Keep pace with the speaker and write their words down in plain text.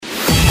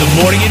The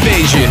Morning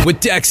Invasion with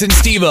Dex and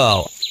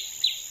Steve-O.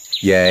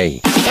 Yay.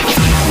 Is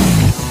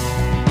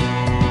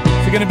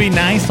it going to be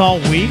nice all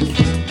week?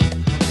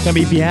 It's going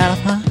to be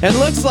beautiful. It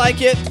looks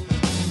like it.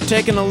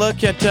 Taking a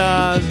look at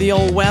the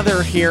old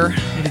weather here.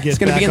 It's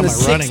going to be in the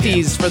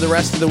 60s for the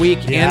rest of the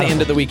week and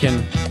into the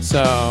weekend.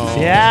 So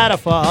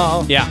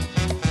beautiful. Yeah.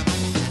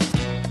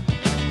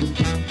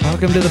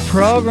 Welcome to the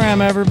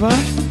program, everybody.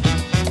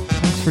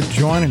 Thanks for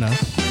joining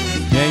us.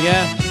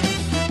 Yeah.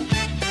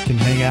 You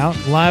can hang out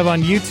live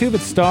on YouTube at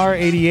Star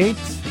 88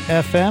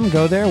 FM.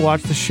 Go there,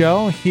 watch the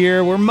show.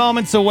 Here, we're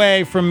moments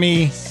away from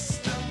me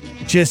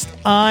just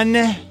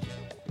ungifting,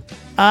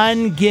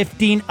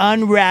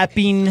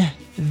 unwrapping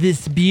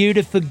this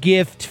beautiful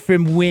gift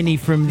from Winnie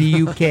from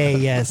the UK,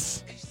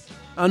 yes.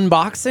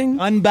 Unboxing?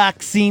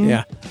 Unboxing,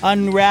 Yeah.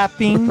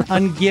 unwrapping,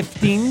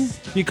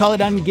 ungifting. You call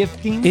it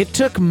ungifting? It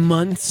took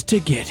months to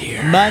get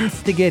here.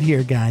 Months to get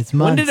here, guys.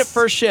 Months. When did it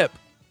first ship?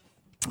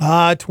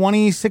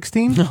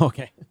 2016.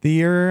 Okay. The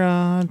year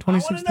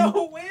 2016. I want to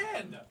know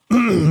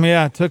when.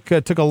 Yeah, it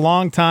took a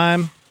long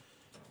time.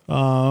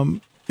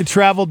 It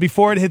traveled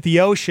before it hit the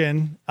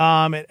ocean.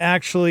 It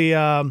actually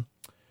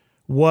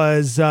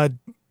was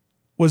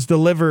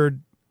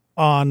delivered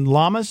on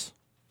llamas.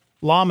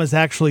 Llamas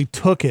actually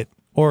took it,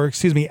 or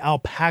excuse me,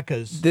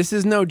 alpacas. This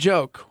is no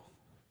joke.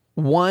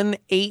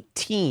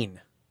 1/18,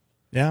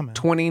 Yeah, man.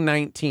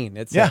 2019,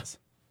 it says. Yeah.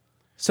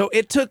 So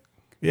it took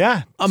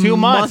Yeah, a 2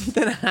 months. month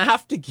and a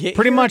half to get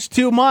Pretty here? much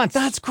 2 months.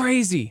 That's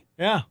crazy.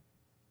 yeah.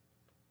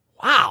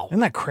 Wow.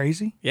 Isn't that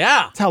crazy?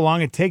 Yeah. That's how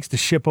long it takes to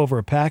ship over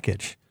a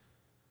package.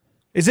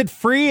 Is it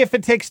free if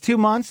it takes 2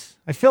 months?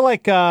 I feel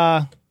like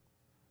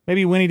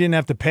maybe Winnie didn't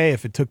have to pay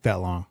if it took that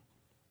long.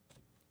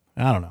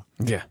 I don't know.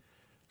 Yeah.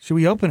 Should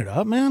we open it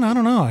up, man? I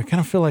don't know. I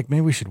kind of feel like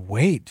maybe we should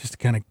wait just to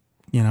kind of,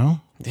 Yeah.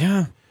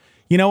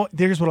 You know,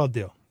 here's what I'll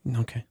do.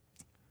 Okay.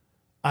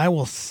 I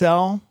will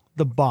sell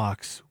the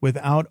box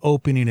without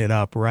opening it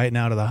up right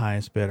now to the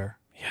highest bidder.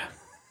 Yeah.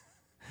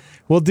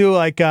 We'll do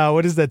like,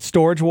 what is that,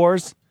 Storage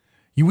Wars?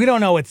 We don't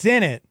know what's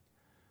in it,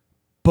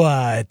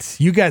 but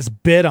you guys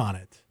bid on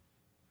it.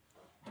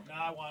 No,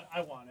 I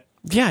want it.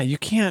 Yeah, you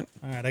can't.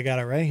 All right, I got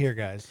it right here,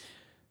 guys.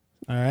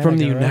 All right. From I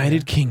the got it right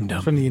United here.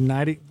 Kingdom. From the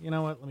United, you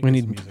know what? Let me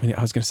We get some need, music.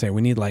 I was going to say,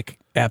 we need like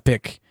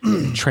epic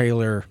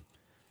trailer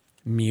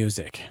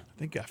music.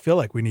 I feel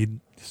like we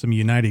need some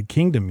United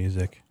Kingdom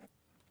music.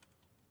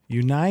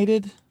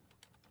 United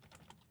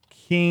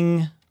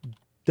Kingdom.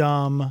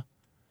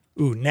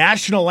 Ooh,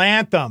 national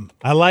anthem.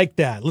 I like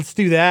that. Let's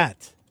do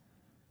that.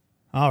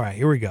 All right,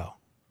 here we go.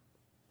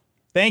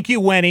 Thank you,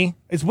 Winnie.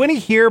 Is Winnie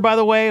here, by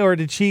the way, or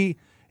is she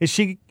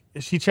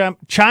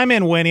chime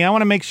in, Winnie? I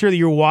want to make sure that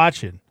you're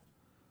watching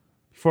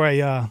before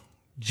I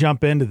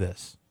jump into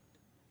this.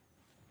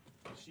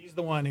 She's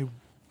the one who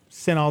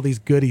sent all these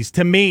goodies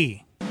to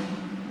me.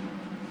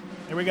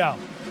 Here we go.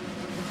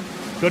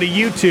 Go to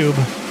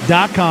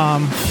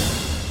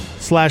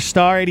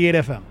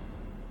youtube.com/star88fm.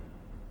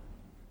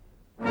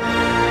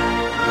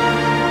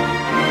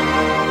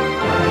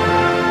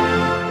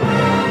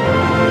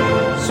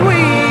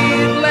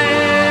 Sweet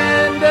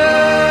land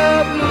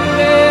of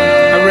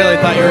liberty. I really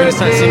thought you were going to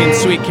start singing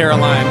Sweet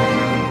Caroline.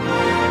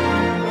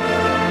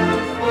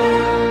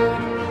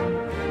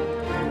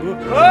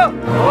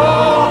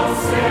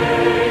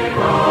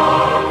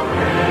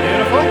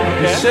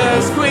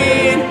 Precious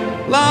Queen,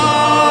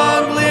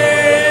 long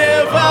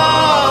live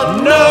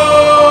our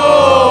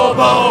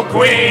noble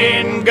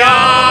Queen.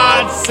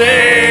 God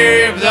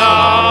save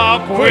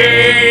the Queen.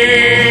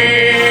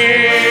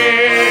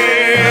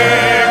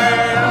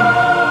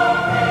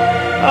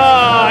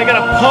 Oh, I got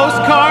a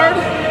postcard.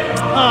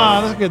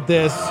 Oh, look at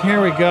this.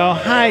 Here we go.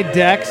 Hi,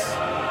 Dex.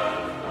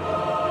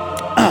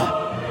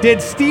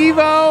 Did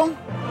Steve-O?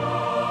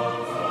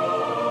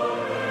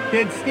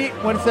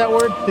 What's that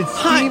word? Did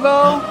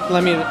Steve-O?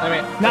 Let me.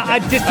 No,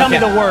 just tell me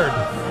the word.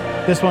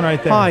 This one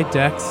right there. Hi,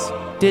 Dex.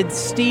 Did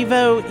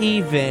Steve-O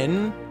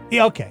even?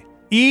 Yeah, okay.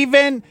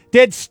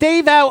 Did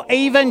Steve-O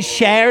even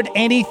shared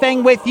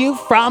anything with you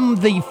from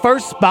the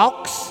first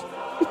box?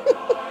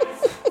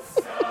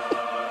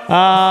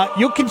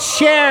 You can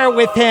share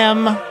with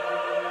him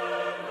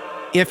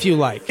If you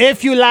like.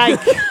 if you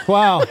like.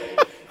 Wow.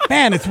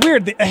 Man, it's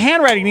weird. The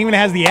handwriting even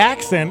has the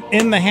accent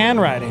in the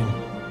handwriting.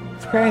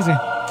 It's crazy.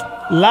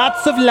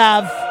 Lots of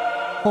love.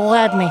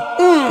 Whitney.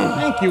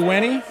 Thank you,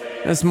 Winnie.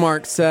 As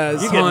Mark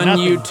says You get on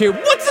nothing. YouTube,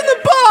 what's in the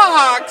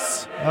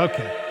box?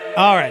 Okay.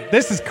 All right.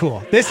 This is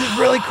cool. This is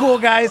really cool,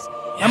 guys.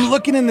 I'm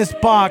looking in this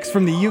box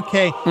from the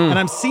UK, and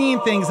I'm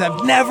seeing things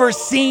I've never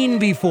seen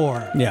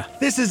before. Yeah.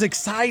 This is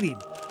exciting.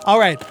 All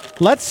right.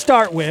 Let's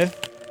start with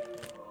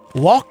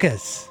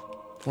Walkas.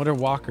 What are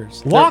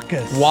walkers?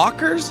 Walkers. They're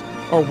walkers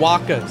or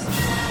wakas?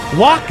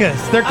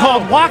 Walkas. They're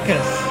called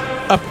Walkas.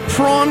 A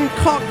prawn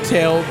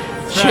cocktail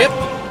chip.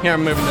 Here,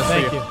 I'm moving this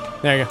Thank for you.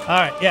 There you go. All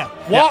right. Yeah.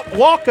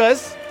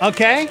 Walkas.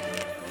 Okay.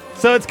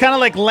 So it's kind of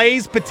like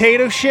Lay's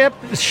potato chips.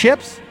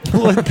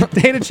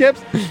 Potato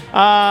chips.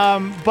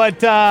 But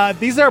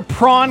these are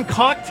prawn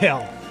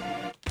cocktail.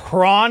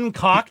 Prawn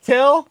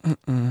cocktail?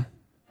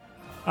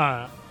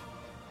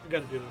 We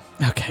got to do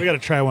this. Okay. We got to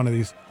try one of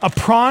these. A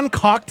prawn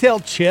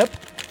cocktail chip.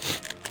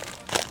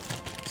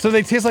 So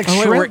they taste like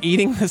shrimp. Wait, we're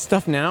eating this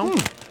stuff now?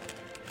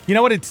 You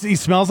know what he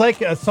smells like?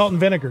 Salt and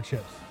vinegar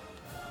chips.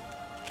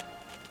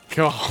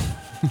 Cool.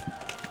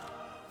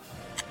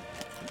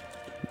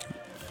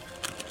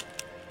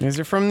 These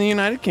are from the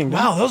United Kingdom.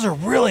 Wow, those are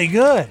really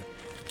good.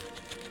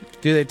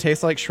 Do they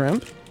taste like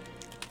shrimp?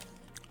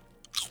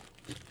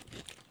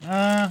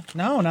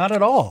 No, not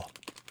at all.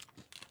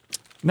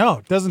 No,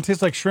 it doesn't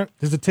taste like shrimp.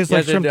 Does it taste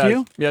like shrimp to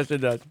you? Yes, it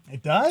does.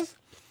 It does?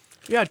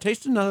 Yeah,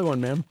 taste another one,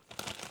 man.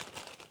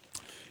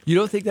 You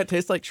don't think that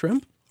tastes like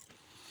shrimp?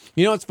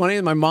 You know what's funny?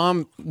 My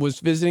mom was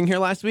visiting here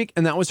last week,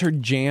 and that was her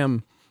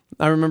jam.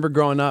 I remember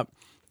growing up.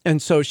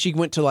 And so she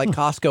went to like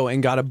Costco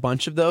and got a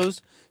bunch of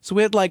those. So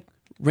we had like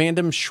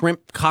random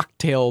shrimp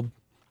cocktail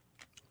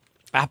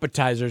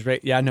appetizers,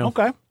 right? Yeah, no.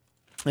 Okay.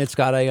 It's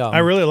got a... I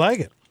really like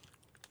it.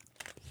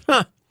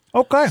 Huh.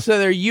 Okay. So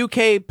they're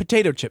UK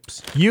potato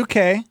chips.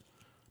 UK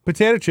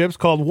potato chips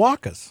called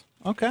Wakas.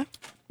 Okay.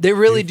 They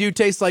really do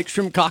taste like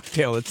shrimp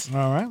cocktail. It's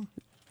All right.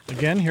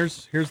 Again,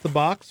 here's the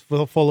box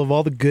full of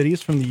all the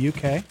goodies from the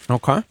UK.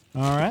 okay.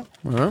 All right.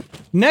 All right.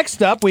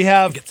 Next up, we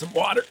have Get some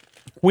water.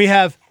 we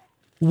have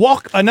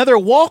another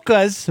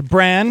Walka's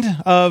brand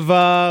of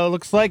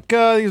looks like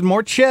these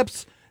more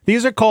chips.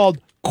 These are called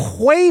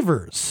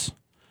Quavers.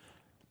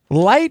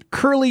 Light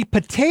curly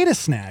potato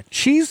snack,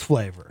 cheese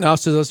flavor. Oh,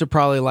 so those are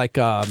probably like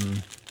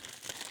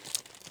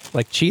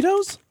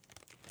Cheetos?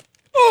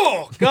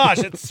 Oh gosh,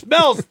 it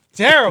smells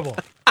terrible.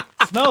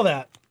 Smell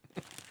that.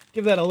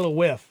 Give that a little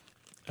whiff.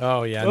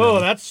 Oh yeah. Oh,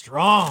 that's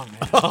strong.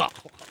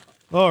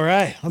 All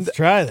right, let's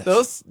try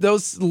this.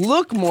 Those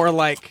look more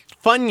like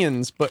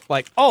Funyuns, but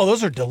like Oh,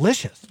 those are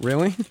delicious.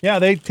 really? Yeah,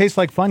 they taste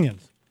like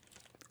Funyuns.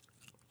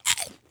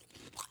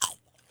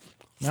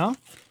 No?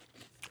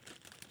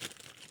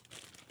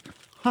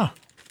 Huh.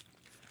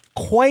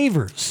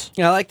 Quavers.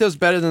 Yeah, I like those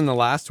better than the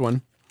last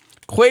one.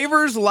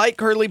 Quavers light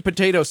curly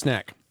potato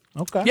snack.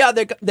 Okay. Yeah,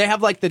 they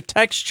have like the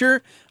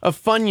texture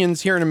of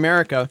Funyuns here in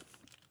America.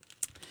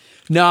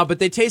 No, but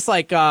they taste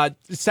like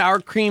sour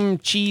cream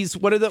cheese.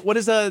 What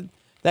is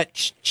that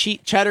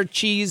cheddar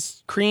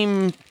cheese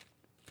cream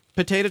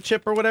potato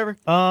chip or whatever?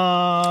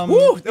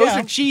 Woo, those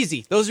yeah. are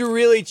cheesy. Those are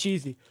really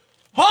cheesy.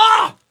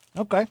 Ah!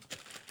 Okay.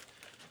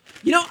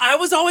 You know,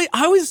 I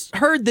always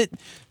heard that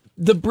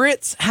the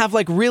Brits have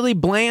like really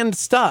bland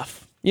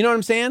stuff. You know what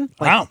I'm saying?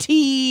 Like Wow.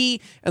 tea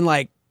and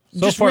like So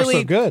just far, really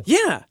so good.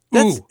 Yeah,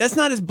 Ooh. that's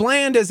not as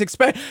bland as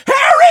expected.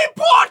 Harry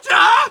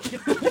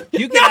Potter.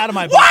 You get out of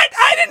my box. What?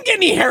 I didn't get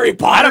any Harry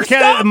Potter. I don't care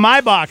stuff. in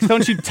my box.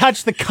 Don't you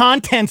touch the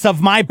contents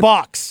of my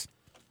box.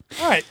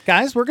 All right,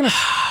 guys, we're gonna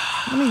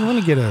let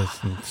me get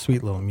some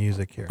sweet little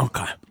music here.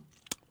 Okay.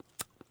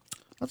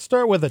 Let's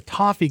start with a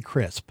toffee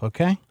crisp,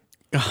 okay?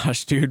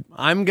 Gosh, dude,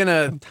 I'm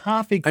gonna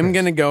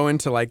go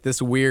into like this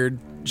weird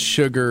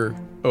sugar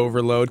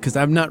overload because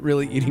I'm not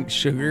really eating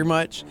sugar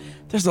much.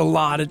 There's a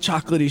lot of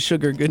chocolatey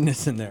sugar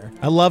goodness in there.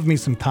 I love me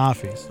some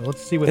toffee. So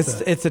let's see what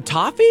It's a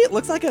toffee. It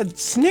looks like a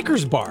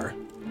Snickers bar.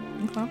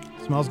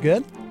 smells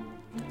good.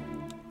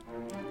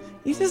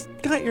 You just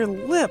got your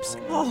lips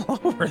all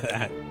over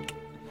that.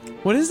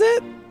 What is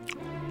it?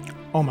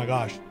 Oh my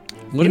gosh.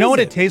 What you know is what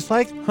it? it tastes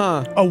like?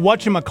 Huh? A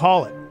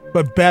whatchamacallit,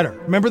 but better.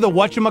 Remember the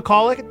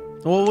whatchamacallit?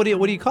 Well, what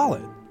do you call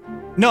it?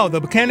 No,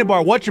 the candy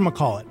bar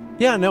whatchamacallit.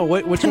 Yeah, no.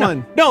 Which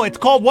one? No, it's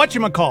called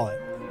whatchamacallit.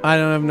 I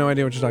have no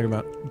idea what you're talking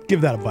about.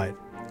 Give that a bite.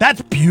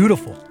 That's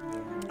beautiful.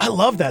 I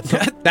love that. So,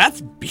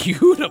 That's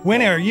beautiful.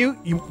 Winnie, are you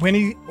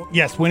Winnie?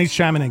 Yes, Winnie's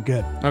chiming in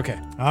good. Okay.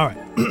 All right.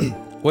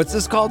 What's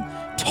this called?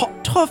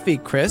 Toffee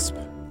crisp.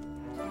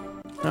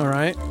 All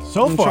right.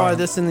 So I'm far, try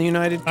this in the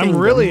United Kingdom.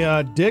 I'm really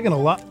digging a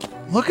lot.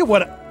 Look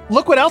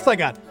what else I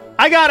got.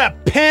 I got a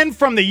pen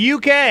from the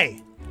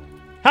UK.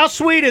 How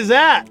sweet is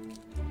that?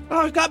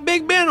 Oh, it's got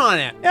Big Ben on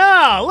it.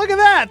 Yeah, look at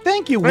that.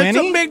 Thank you, It's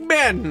Winnie. a Big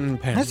Ben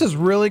pen. This is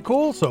really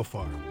cool so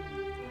far.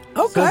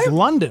 Okay. Says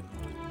London.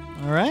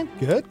 All right.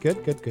 Good.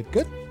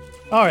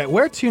 All right.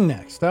 Where to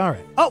next? All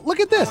right. Oh, look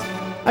at this.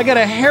 I got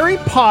a Harry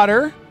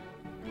Potter.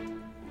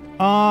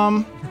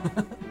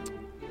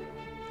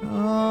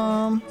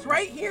 It's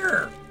right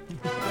here.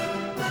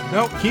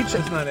 Nope.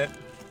 That's not it.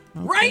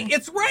 Right,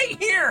 it's right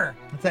here.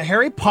 It's a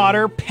Harry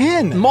Potter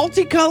pen.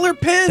 Multicolor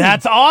pen.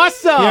 That's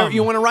awesome.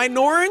 You want to write in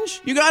orange?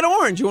 You got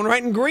orange. You want to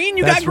write in green?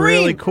 You That's got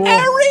green. really cool.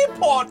 Harry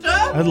Potter.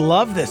 I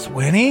love this,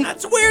 Winnie.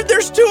 That's weird.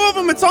 There's two of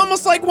them. It's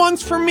almost like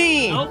one's for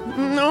me.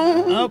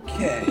 No.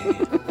 Okay.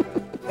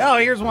 Oh,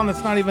 here's one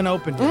that's not even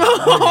open yet.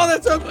 Oh,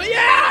 that's okay.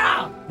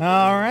 Yeah.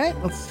 All right.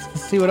 Let's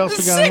see what else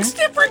we got. Six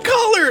different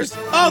colors.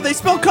 Oh, they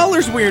spell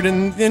colors weird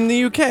in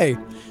the UK.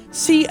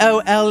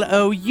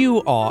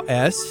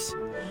 COLOURS.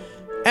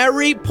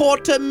 Harry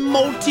Potter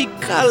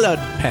multicolored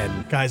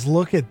pen. Guys,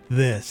 look at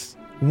this.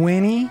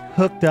 Winnie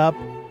hooked up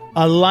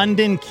a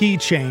London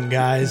keychain,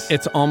 guys.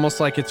 It's almost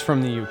like it's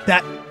from the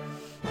UK.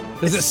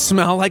 Does it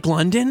smell like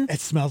London?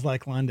 It smells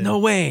like London. No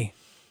way.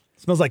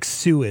 It smells like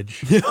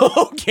sewage.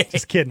 Okay.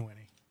 Just kidding,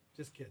 Winnie.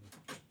 Just kidding.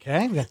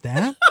 Okay, we got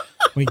that.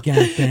 We got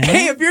that.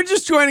 Hey, if you're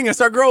just joining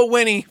us, our girl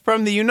Winnie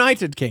from the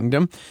United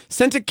Kingdom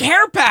sent a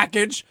care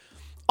package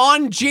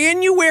on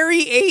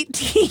January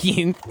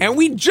 18th, and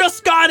we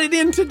just got it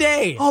in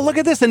today. Oh, look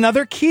at this.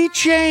 Another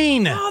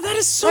keychain. Oh, that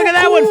is so Look at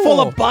that cool. one full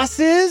of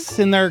buses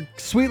and their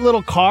sweet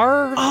little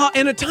car.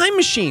 And a time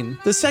machine.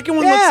 The second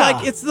one Yeah. looks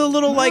like it's the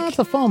little It's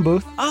a phone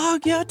booth.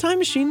 yeah, time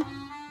machine.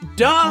 I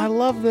Duh.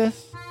 love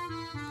this.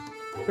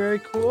 Very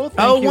cool.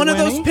 Thank you, One of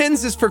those Winnie.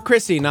 pins is for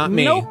Chrissy, not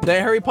me. Nope. The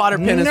Harry Potter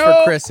pin is Nope,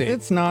 for Chrissy.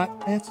 It's not.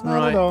 It's not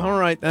right. at all. All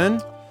right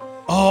then.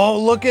 Oh,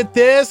 look at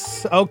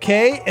this.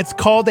 Okay. It's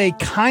called a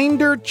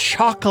Kinder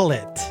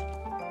Chocolate.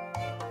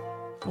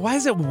 Why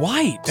is it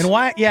white? And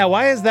why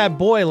does that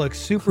boy look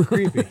super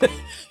creepy?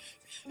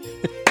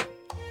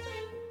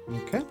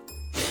 Okay.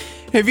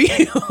 If you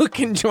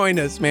can join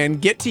us, man,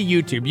 get to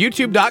YouTube.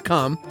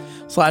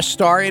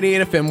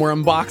 YouTube.com/star88FM. We're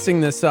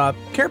unboxing this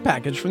care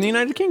package from the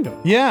United Kingdom.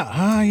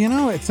 Yeah,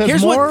 it says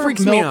Here's what more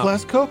freaks me milk, out.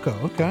 less cocoa.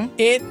 Okay.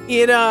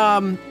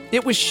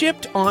 It was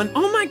shipped on.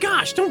 Oh my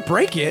gosh! Don't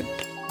break it.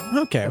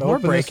 Okay, Gotta we'll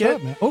open break this it.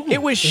 up, man. Oh, it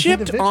was there's shipped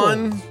individual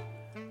on ones.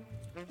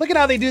 Look at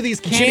how they do these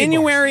candy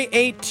January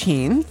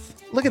 18th. bars.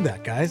 Look at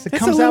that, guys. It It's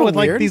comes a out little with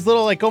like weird. these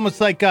little, like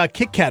almost like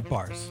Kit Kat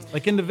bars,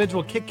 like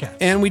individual Kit Kats.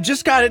 And we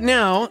just got it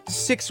now,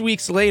 6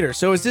 weeks later.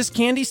 So is this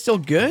candy still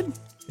good?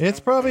 It's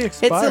probably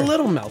expired. It's a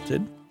little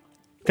melted.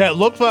 Okay, it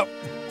looks like.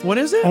 What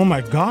is it? Oh my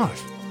gosh.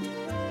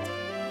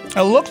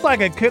 It looks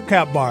like a Kit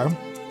Kat bar,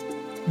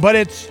 but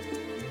it's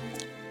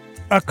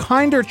a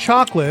Kinder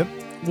chocolate.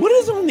 What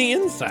is on the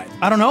inside?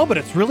 I don't know, but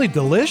it's really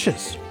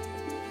delicious.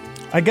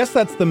 I guess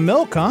that's the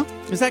milk, huh?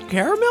 Is that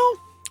caramel?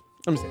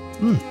 Let me see.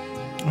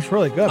 It's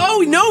really good.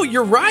 Oh, no,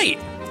 you're right.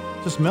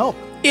 Just milk.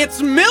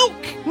 It's milk.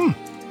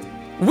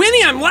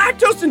 Winnie, I'm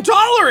lactose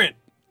intolerant.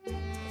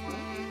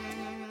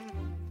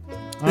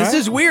 This right.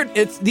 is weird.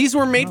 These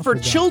were made for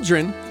forgot.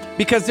 children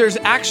because there's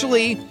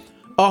actually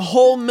a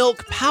whole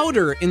milk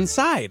powder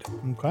inside.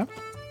 Okay.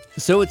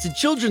 So it's a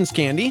children's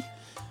candy.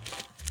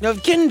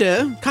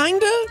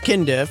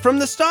 Kinder from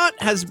the start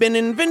has been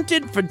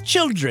invented for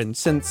children.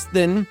 Since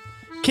then,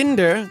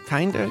 Kinder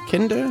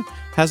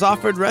has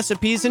offered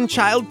recipes in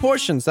child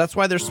portions. That's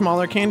why they're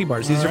smaller candy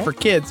bars. These are right. for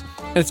kids,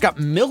 and it's got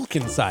milk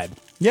inside.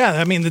 Yeah,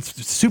 I mean, it's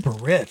super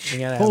rich.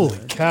 gotta have Holy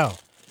that. cow.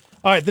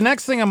 All right, the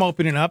next thing I'm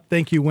opening up,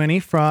 thank you, Winnie.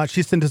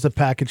 She sent us a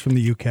package from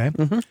the UK.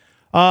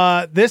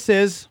 This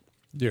is,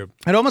 Dude.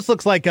 it almost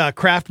looks like a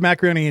Kraft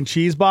macaroni and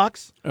cheese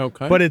box.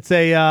 Okay. But it's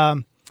a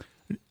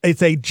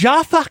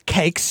Jaffa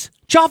Cakes,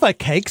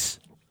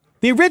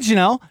 the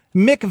original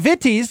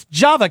McVitie's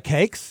Java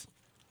Cakes.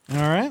 All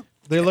right.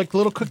 They look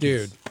little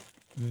cookies. Dude,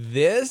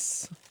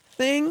 this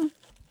thing,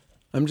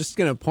 I'm just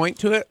going to point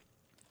to it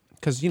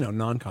because,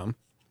 non-com.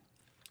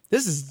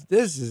 This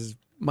is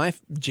my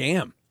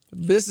jam.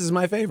 This is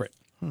my favorite.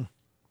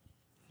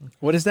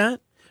 What is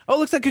that? Oh, it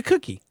looks like a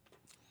cookie.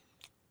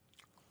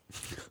 Oh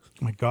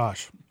my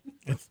gosh.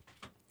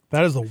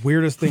 That is the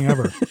weirdest thing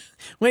ever.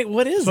 Wait,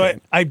 what is So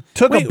it? I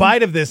took Wait. a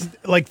bite of this,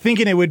 like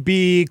thinking it would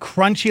be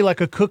crunchy like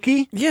a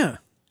cookie. Yeah.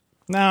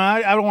 No,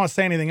 I don't want to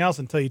say anything else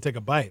until you take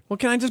a bite. Well,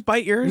 can I just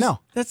bite yours? No.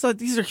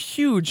 These are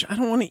huge. I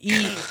don't want to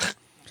eat.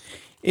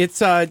 It's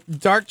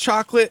dark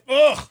chocolate,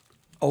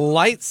 a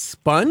light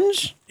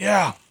sponge,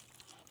 Yeah.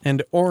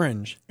 and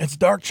orange. It's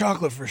dark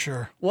chocolate for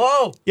sure.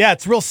 Whoa. Yeah,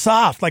 it's real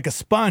soft, like a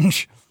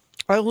sponge.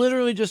 I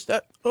literally just...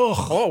 Ugh.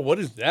 Oh, what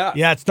is that?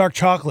 Yeah, it's dark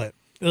chocolate.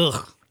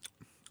 Ugh.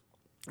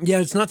 Yeah,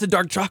 it's not the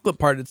dark chocolate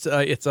part. It's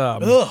Ugh.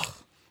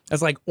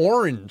 it's like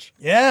orange.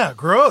 Yeah,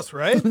 gross,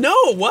 right? No,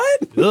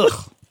 what?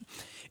 Ugh.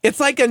 It's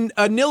like a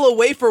Nilla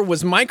wafer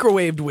was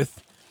microwaved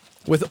with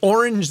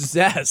orange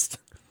zest.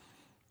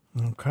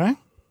 Okay.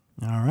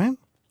 All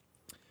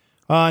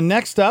right.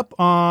 Next up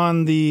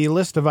on the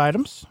list of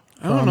items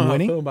I don't know from how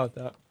Winnie, I feel about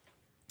that.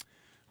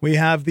 we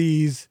have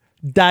these,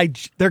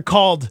 they're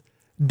called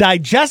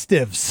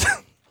digestives.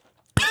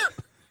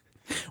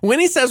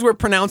 Winnie says we're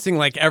pronouncing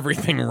like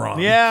everything wrong.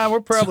 Yeah,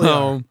 we're probably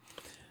So, are.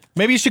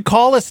 Maybe you should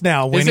call us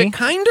now, is Winnie. it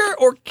Kinder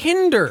or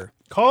Kinder?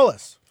 Call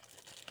us.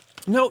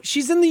 No,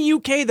 she's in the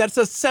UK. That's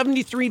a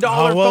 $73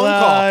 Oh, well,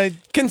 phone call.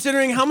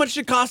 Considering how much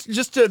it costs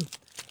just to...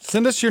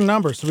 Send us your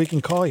number so we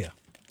can call you.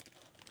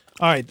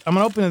 All right, I'm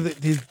going to open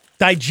the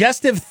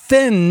Digestive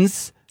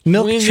Thins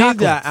milk we need chocolate.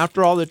 that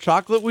after all the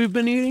chocolate we've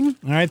been eating.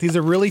 All right, these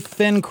are really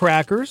thin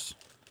crackers.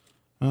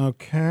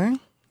 Okay,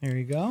 there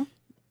you go.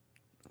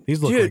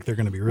 These look like they're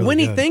going to be really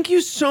Winnie, good. thank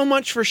you so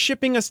much for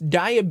shipping us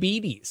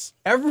diabetes.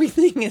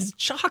 Everything is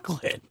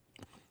chocolate.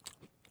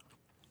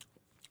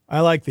 I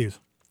like these.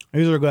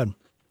 These are good.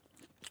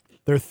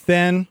 They're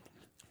thin,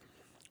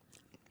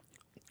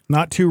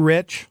 not too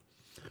rich.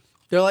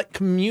 They're like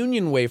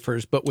communion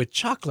wafers, but with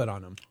chocolate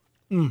on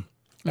them.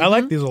 I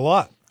like these a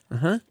lot.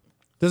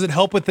 Does it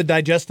help with the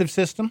digestive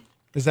system?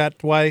 Is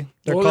that why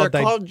they're called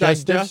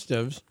digestives?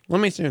 digestives.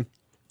 Let me see.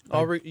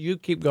 You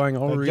keep going.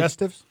 I'll read.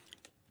 Digestives?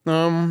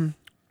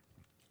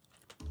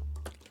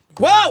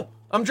 Whoa!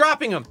 I'm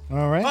dropping them.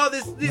 All right. Oh,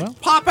 these Well.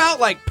 pop out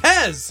like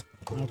Pez.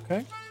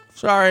 Okay.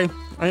 Sorry,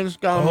 I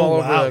just got them all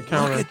over the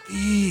counter. Look at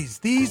these.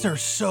 These are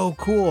so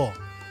cool.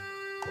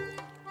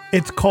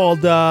 It's called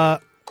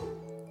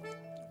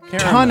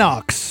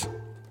Tunox.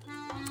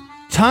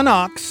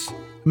 Tunox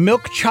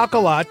milk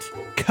chocolate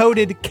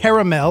coated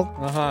caramel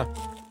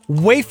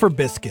wafer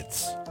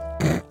biscuits.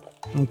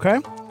 Okay.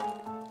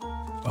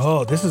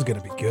 Oh, this is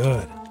gonna be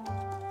good.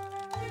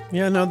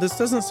 Yeah, no, this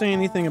doesn't say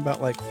anything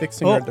about like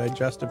fixing our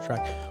digestive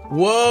tract.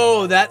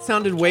 Whoa, that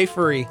sounded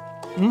wafery.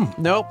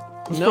 Nope.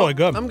 It's really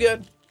good. I'm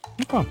good.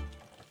 Okay.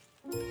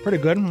 Pretty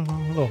good. A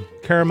little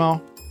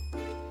caramel.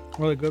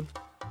 Really good.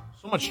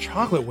 So much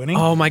chocolate, Winnie.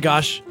 Oh my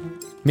gosh.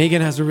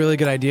 Megan has a really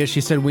good idea. She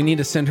said we need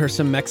to send her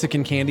some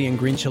Mexican candy and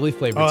green chili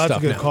flavored that's stuff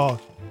a good now.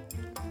 call.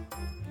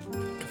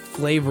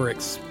 Flavor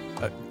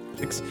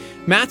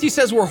Matthew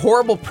says we're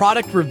horrible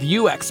product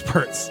review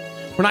experts.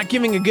 We're not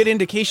giving a good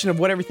indication of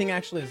what everything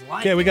actually is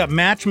like. Okay, we got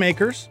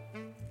matchmakers.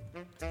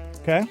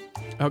 Okay.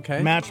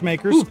 Okay.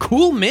 Matchmakers. Ooh,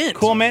 cool mint.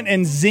 Cool mint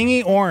and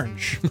zingy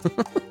orange.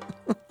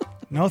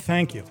 No,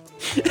 thank you.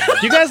 Do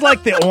you guys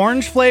like the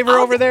orange flavor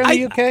over there in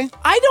the UK?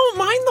 I don't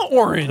mind the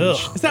orange.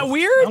 Ugh. Is that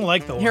weird? I don't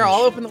like the Here, orange.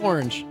 I'll open the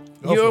orange.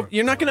 Go for it.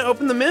 You're not going to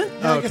open the mint?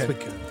 Yeah, I guess we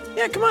could.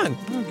 Yeah, come on.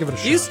 I'll give it a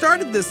shot. You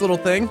started this little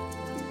thing.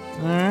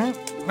 All right.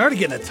 I'm already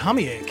getting a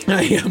tummy ache.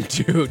 I am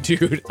too,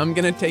 dude. I'm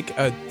going to take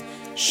a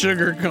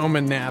sugar coma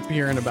nap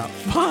here in about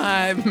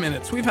 5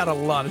 minutes. We've had a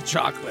lot of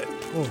chocolate.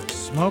 Oh,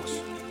 smokes.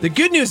 The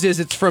good news is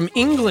it's from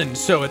England,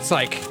 so it's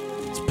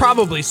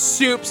probably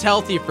soup's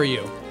healthy for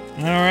you.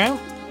 All right.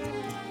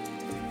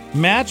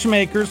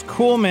 Matchmakers,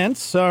 cool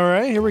mints. All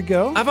right, here we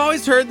go. I've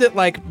always heard that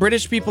like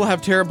British people have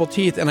terrible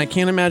teeth, and I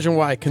can't imagine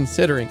why,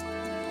 considering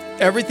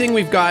everything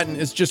we've gotten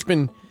has just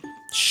been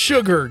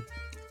sugar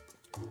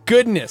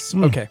goodness.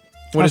 Okay.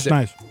 What That's is it?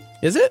 nice.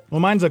 Is it? Well,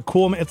 mine's a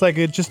cool. It's like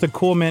just a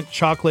cool mint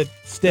chocolate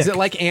stick. Is it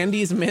like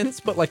Andy's mints,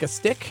 but like a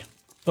stick?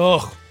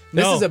 Ugh.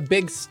 This no. is a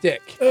big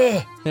stick.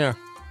 Here,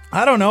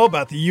 I don't know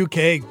about the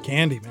UK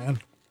candy, man.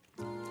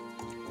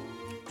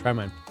 try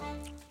mine.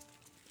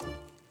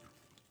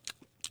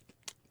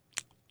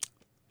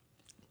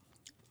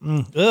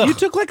 Ugh. You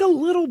took like a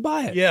little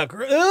bite. Yeah.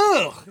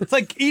 Ugh. It's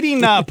like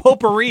eating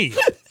potpourri.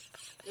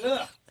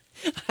 Ugh.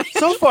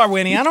 So far,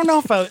 Winnie, I don't know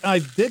if I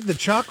dig the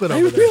chocolate I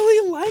over there.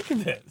 really like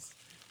this.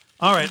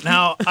 All right,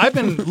 now I've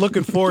been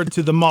looking forward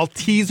to the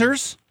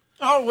Maltesers.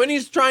 Oh,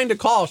 Winnie's trying to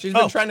call. She's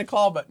been trying to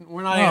call, but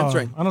we're not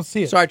answering. I don't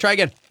see it. Sorry, try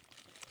again.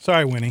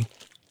 Sorry, Winnie.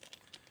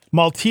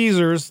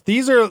 Maltesers.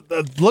 These are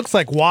looks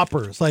like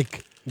Whoppers.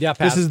 Like Yeah,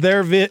 pass. this is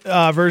their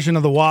version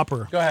of the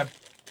Whopper, Go ahead.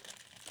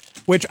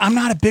 which I'm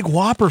not a big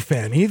Whopper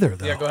fan either,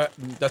 though. Yeah, go ahead.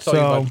 That's all So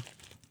you bud.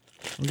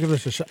 I'll give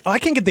this a shot. Oh, I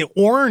can't get the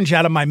orange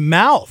out of my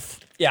mouth.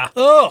 Yeah.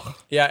 Ugh.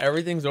 Yeah,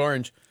 everything's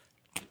orange.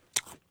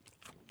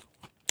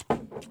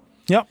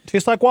 Yep,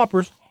 tastes like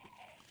Whoppers.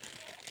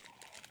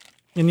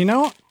 And you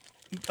know,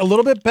 a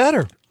little bit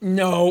better.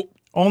 No.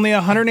 Only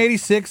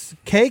 186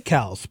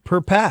 kcals per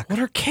pack. What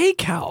are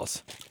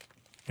K-Cows?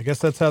 I guess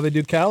that's how they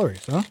do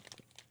calories, huh?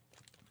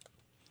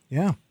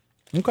 Yeah.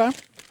 Okay.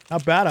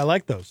 Not bad. I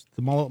like those.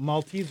 The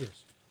Maltesers.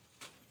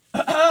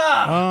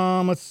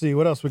 Let's see.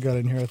 What else we got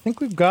in here? I think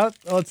we've got,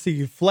 let's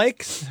see,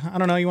 flakes. I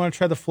don't know. You want to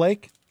try the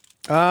flake?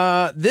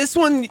 This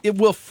one, it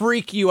will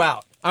freak you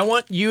out. I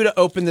want you to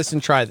open this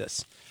and try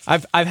this.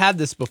 I've had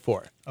this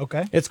before.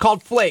 Okay. It's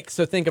called Flakes,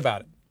 so think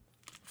about it.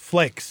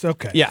 Flakes.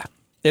 Okay. Yeah.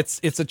 It's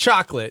a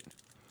chocolate,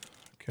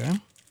 Okay.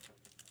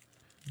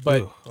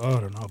 but Ooh, oh, I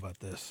don't know about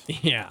this.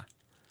 yeah.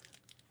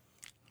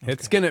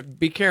 It's gonna,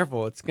 be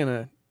careful. It's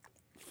gonna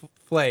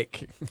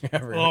flake.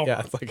 Oh.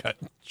 Yeah, it's like a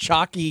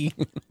chalky.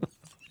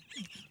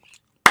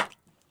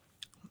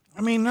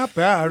 I mean, not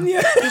bad.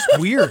 Just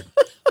weird.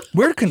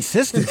 Weird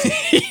consistency.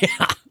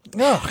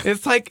 Ugh.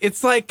 It's like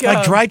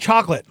Like dry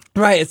chocolate.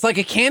 right. It's like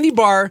a candy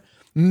bar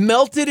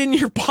melted in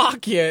your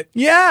pocket.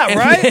 Yeah, And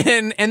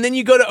right? then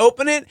you go to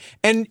open it,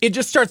 and it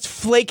just starts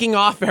flaking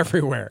off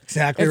everywhere.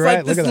 Exactly it's right.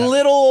 like Look this at that.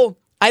 little.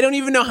 I don't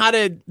even know how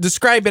to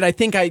describe it. I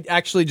think I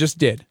actually just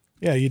did.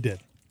 Yeah, you did.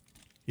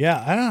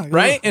 Yeah, I don't know.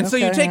 Right, and so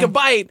you Okay, take yeah. a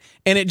bite,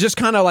 and it just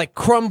kind of like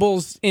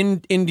crumbles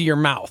into your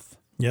mouth.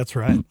 Yeah, that's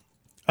right.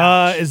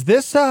 Is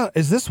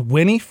this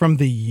Winnie from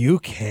the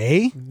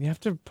UK? You have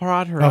to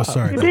prod her. Oh, up.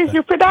 sorry. It is.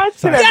 You're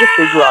pronouncing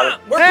everything wrong.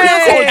 We're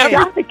Hey! pronouncing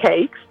Jaffa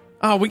cakes.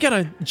 Oh, we got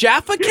a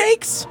Jaffa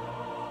cakes.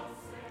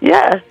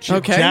 Yeah.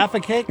 Okay. Jaffa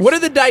cakes? What are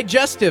the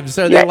digestives?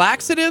 Are Yeah. they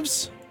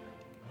laxatives?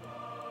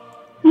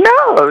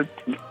 No.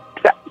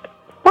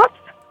 What?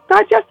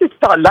 Digestive's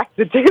not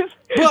laxatives.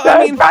 Well, They're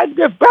I mean-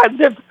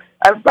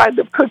 a brand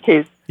of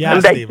cookies. Yeah,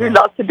 and they Steve. do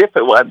lots of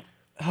different ones.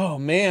 Oh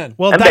man.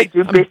 Well, And they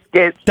do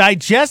biscuits.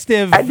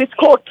 digestive. And it's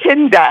called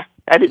Kinder.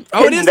 And it's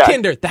Oh, it is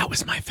Kinder. That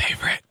was my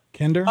favorite.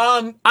 Kinder?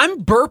 I'm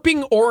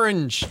burping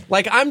orange.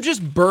 Like I'm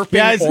just burping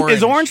yeah, orange.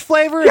 is orange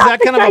flavor? Is that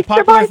Jaffa kind of a cakes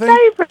are popular my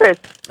thing? favorite.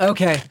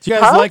 Okay. Do you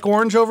guys Huh? like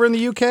orange over in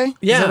the UK?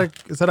 Yeah.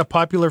 Is that a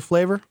popular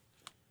flavor?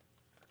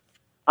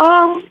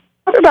 I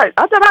don't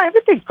know.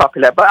 Everything's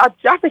popular, but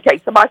Jaffa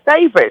cakes are my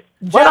favorite.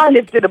 When I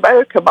lived in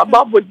America, my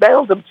mum would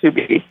mail them to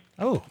me.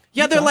 Oh.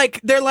 Yeah, they're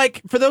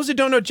like for those who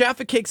don't know,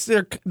 Jaffa cakes.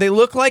 They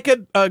look like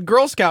a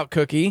Girl Scout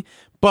cookie,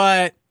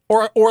 but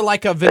or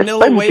like a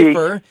vanilla spongy.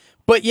 wafer,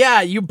 But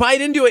yeah, you bite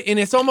into it and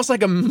it's almost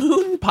like a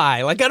moon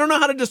pie. Like I don't know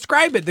how to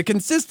describe it. The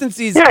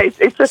consistency's Yeah, it's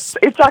like a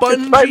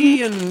spongy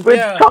sponge and- with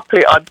yeah.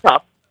 chocolate on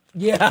top.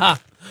 yeah.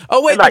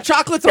 Oh wait, And, like, the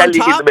chocolate's on jelly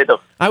in top. the middle.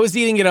 I was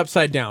eating it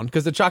upside down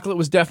because the chocolate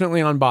was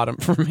definitely on bottom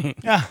for me.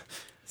 Yeah.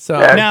 So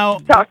Now-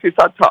 chocolate's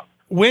on top.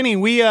 Winnie,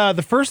 we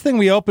the first thing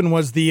we opened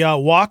was the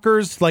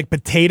Walker's like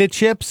potato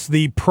chips,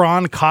 the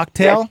prawn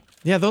cocktail.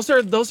 yeah, those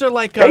are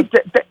like They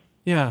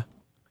yeah.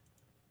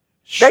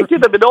 do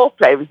them in all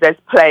flavors. There's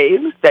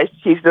plain, there's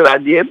cheese and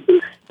onion,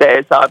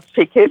 there's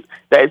chicken,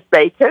 there's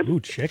bacon. Ooh,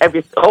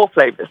 chicken. All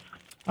flavors.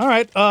 All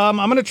right, I'm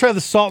gonna try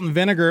the salt and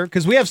vinegar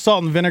because we have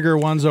salt and vinegar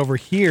ones over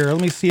here.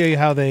 Let me see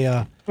how they.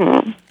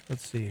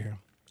 Let's see here.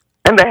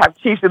 And they have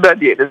cheese and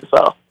onion as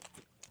well.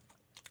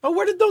 Oh,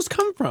 where did those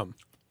come from?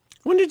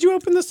 When did you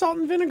open the salt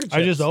and vinegar chips?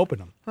 I just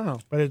opened them. Oh,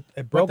 But it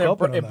But broke they're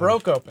open. it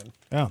broke open.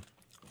 Yeah.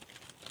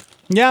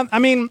 Yeah, I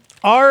mean,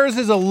 ours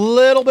is a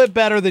little bit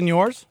better than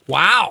yours.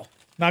 Wow.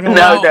 Not gonna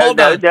No, lie. no, hold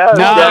no, on. no, No, no, yeah,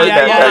 no, yeah,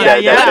 no, yeah, no,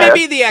 yeah. no. Let me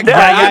be the expert.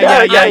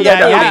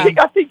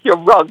 Yeah. I think you're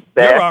wrong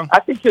there. You're wrong. I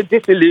think you're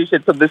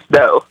disillusioned from the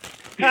snow.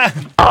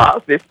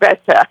 Ours is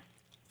better.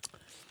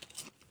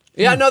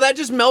 Yeah, no, that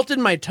just melted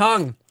my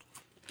tongue.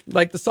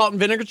 Like the salt and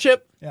vinegar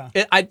chip. Yeah.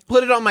 I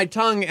put it on my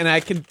tongue and I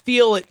could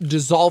feel it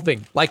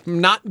dissolving. Like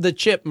not the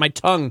chip, my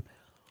tongue.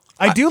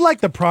 I do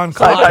like the prawn I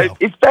cocktail. know,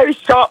 it's very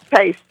sharp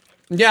taste.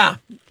 Yeah,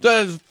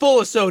 full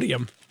of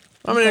sodium.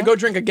 I'm gonna go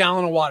drink a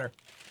gallon of water.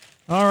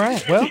 All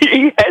right. Well,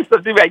 Yes,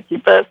 something makes you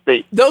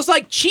thirsty. Those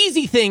like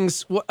cheesy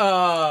things.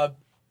 That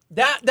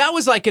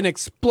was like an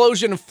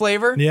explosion of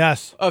flavor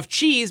yes. of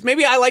cheese.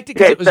 Maybe I liked it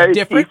because Yeah, it was very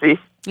different. cheesy.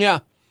 Yeah,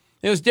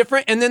 it was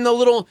different. And then the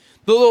little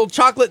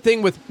chocolate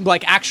thing with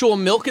like actual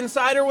milk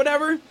inside or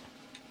whatever.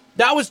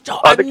 That was the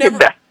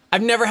Kinder.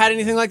 I've never had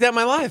anything like that in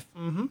my life.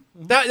 Mm-hmm.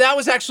 That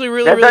was actually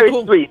really They're really very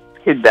cool. sweet,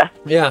 Kinder.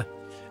 Yeah,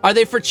 are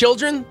they for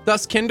children?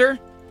 Thus Kinder.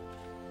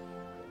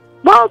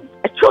 Well,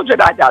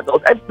 children, I doubt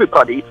those.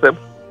 Everybody eats them.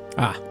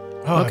 Ah,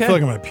 Oh, Okay. I feel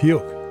like I'm gonna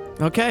puke.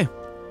 okay.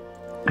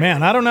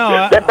 Man, I don't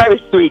know. They're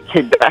very sweet,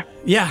 Kinder.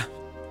 Yeah.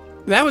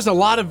 That was a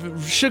lot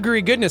of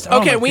sugary goodness.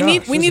 Oh Okay, my we gosh,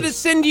 need this to is-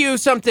 send you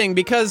something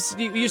because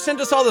you sent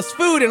us all this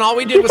food and all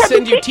we did was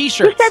send you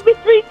T-shirts. You sent me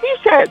 3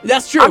 T-shirts.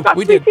 That's true, I got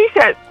we 3 did.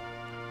 T-shirts.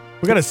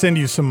 We gotta send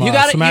you some. You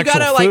gotta some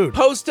actual like food.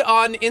 post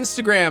on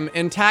Instagram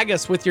and tag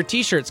us with your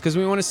T-shirts because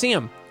we want to see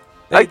them.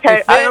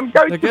 Okay, I'm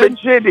going to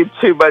Madrid in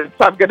 2 months,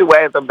 so I'm going to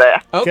wear them there.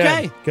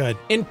 Okay. Good.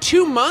 In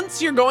 2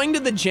 months, you're going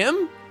to the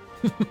gym?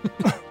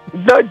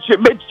 No,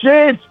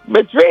 Madrid.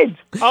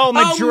 Oh,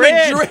 Madrid.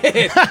 Oh,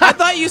 Madrid. I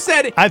thought you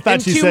said I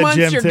thought in you 2 said months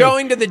gym, you're too.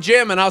 going to the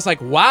gym, and I was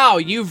like, wow,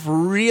 you've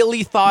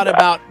really thought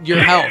about your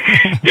health.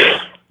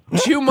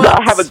 2 months. No,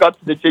 I haven't got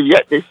to the gym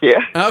yet this year.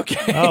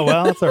 Okay. Oh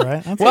well, that's all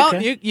right. That's Well,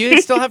 okay. you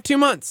still have 2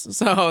 months,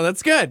 so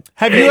that's good.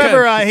 Have you Good.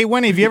 ever? Hey,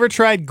 Winnie, have you ever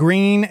tried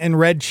green and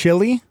red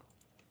chili?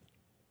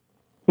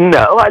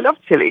 No, I love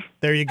chili.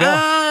 There you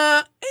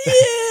go.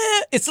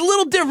 It's a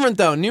little different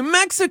though. New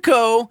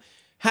Mexico,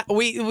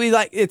 we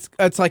like it's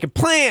like a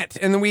plant,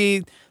 and then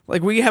we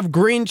have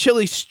green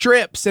chili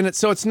strips, and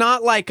it's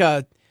not like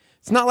the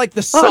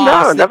sauce no,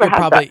 I that never you're had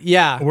probably that.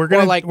 yeah. we're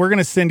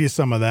gonna send you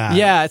some of that.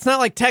 yeah. It's not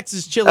like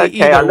Texas chili Okay,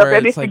 either. I love where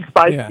it's anything like,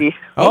 spicy. Yeah.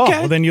 Oh, Okay.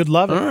 well then you'd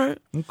love it. All right.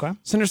 Okay.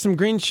 Send her some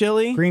green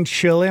chili. Green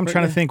chili. I'm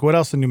trying to think what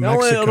else in New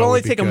Mexico. It'll only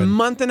would be take a good.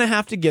 month and a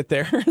half to get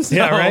there. So,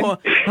 Yeah, right?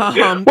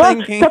 I'm Well,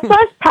 thinking. the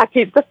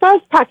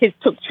first package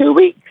took 2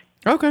 weeks.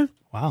 Okay.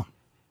 Wow.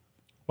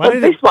 Why But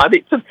did it?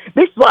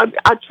 this one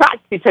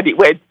attracted, and it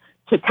went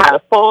to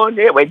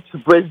California, it went to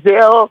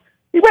Brazil.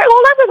 It went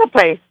all over the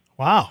place.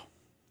 Wow.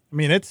 I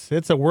mean,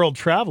 it's a world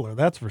traveler.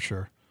 That's for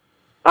sure.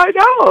 I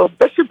know.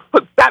 They should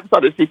put stamps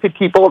on it so you could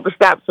keep all the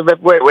stamps of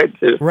everywhere it went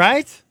to.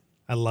 Right?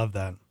 I love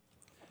that.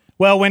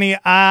 Well, Winnie,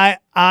 I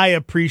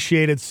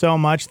appreciate it so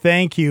much.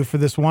 Thank you for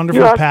this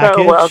wonderful You're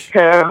package. so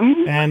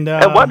welcome. And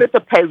one of the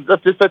pens was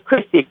just for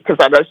Christy, because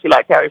I know she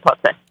likes Harry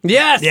Potter.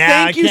 Yes.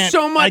 yeah, Thank I you can't-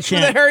 so I much for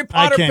the can't- Harry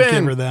Potter I can't pen.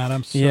 give her that.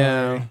 I'm sorry.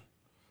 Yeah.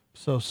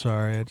 So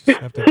sorry. I just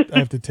have to. I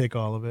have to take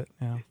all of it.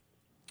 Yeah.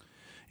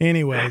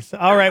 Anyways,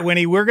 all right,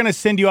 Winnie, we're gonna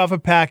send you off a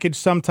package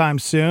sometime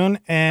soon,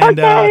 and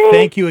Okay.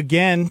 thank you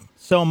again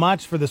so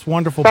much for this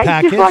wonderful Thank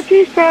package. you for what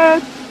you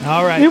said.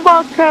 All right, You're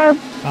welcome.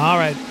 all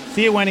right.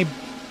 See you, Winnie.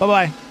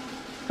 Bye-bye.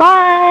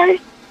 Bye.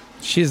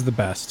 She's the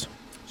best.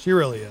 She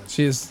really is.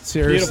 She is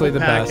seriously Beautiful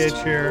the package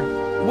best.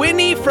 here.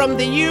 Winnie from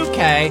the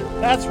UK.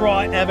 That's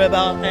right,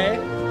 everybody.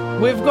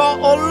 We've got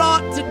a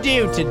lot to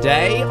do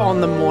today on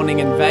the morning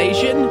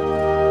invasion.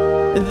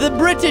 The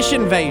British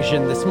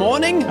invasion this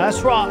morning.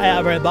 That's right,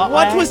 everybody.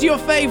 What was your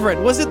favorite?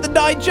 Was it the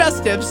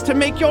digestives to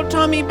make your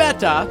tummy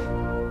better?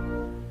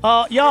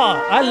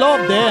 Yeah, I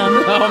love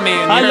them. Oh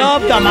man, I you're-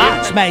 love the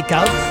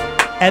matchmakers,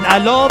 and I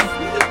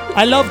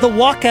love the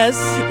walkers.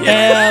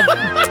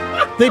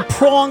 The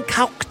prawn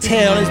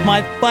cocktail is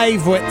my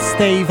favorite,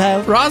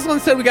 Steve-O.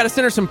 Rosalind said we got to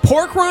send her some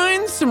pork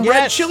rinds, some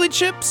red Yes. chili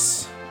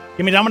chips.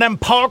 Give me some of them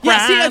pork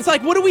Yeah, see, rinds. it's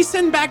like, what do we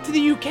send back to the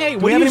UK?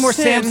 Do we have any more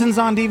Samsons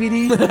on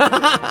DVD?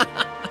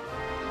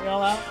 We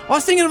all out? I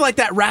was thinking of like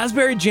that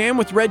raspberry jam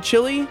with red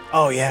chili.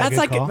 Oh, yeah. That's good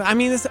like, call. I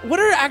mean, what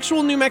are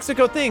actual New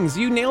Mexico things?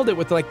 You nailed it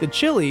with like the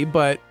chili,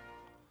 but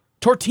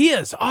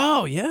tortillas.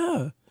 Oh,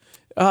 yeah.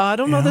 I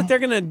don't know that they're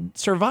going to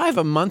survive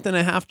a month and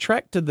a half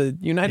trek to the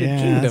United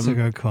Kingdom. That's a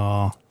good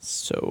call.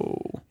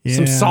 So, Yeah.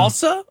 some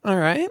salsa. All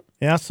right.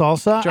 Yeah,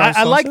 salsa. Jar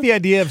I like salsa? the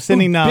idea of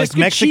sending like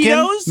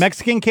Biscuit-Cheetos?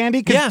 Mexican candy.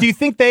 Because Yeah. do you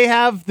think they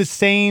have the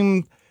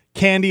same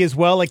candy as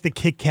well, like the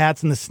Kit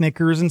Kats and the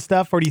Snickers and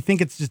stuff, or do you think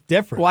it's just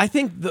different? Well, I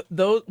think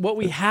those what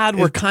we had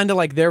were kind of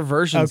like their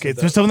versions. Okay, of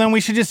those. so then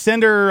we should just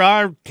send her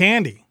our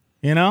candy.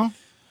 You know,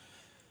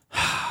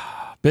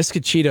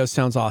 Biscuit Cheetos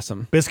sounds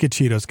awesome. biscuit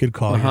Cheetos, good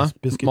call. Yes.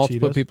 Biscuit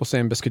Multiple Cheetos. people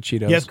saying Biscuit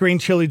Cheetos. Yes, green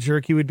chili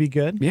jerky would be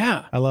good.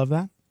 Yeah. I love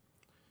that.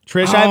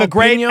 Trish, I have a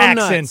great piñon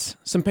accent. Nuts.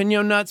 Some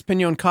piñon nuts,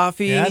 piñon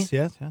coffee. Yes.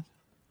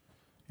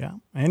 Yeah,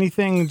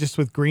 anything just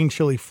with green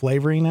chili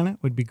flavoring in it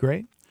would be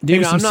great. Dude,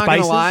 Maybe some I'm not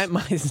spices. gonna lie,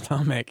 my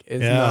stomach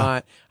is Yeah.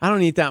 not. I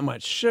don't eat that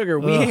much sugar.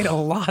 We Ugh. ate a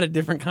lot of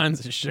different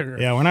kinds of sugar.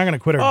 Yeah, we're not going to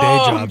quit our Oh,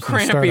 day I'm jobs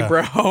crampy, and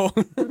bro.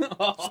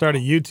 start a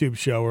YouTube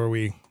show where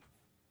we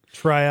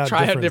try out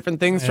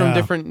different things from Yeah.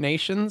 different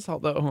nations.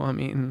 Although, I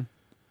mean,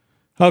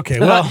 Okay,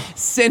 well,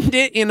 send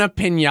it in a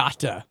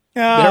pinata.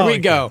 Yeah, there I we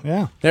like go. that.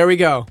 Yeah. There we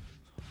go.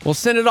 We'll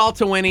send it all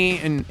to Winnie,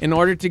 and in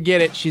order to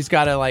get it, she's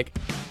got to like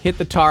hit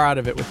the tar out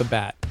of it with a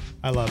bat.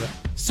 I love it.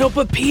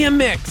 Sopapilla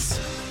mix.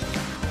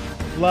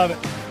 Love it.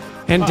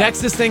 And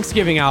Dex's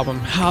Thanksgiving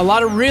album. A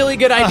lot of really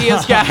good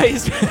ideas,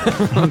 guys.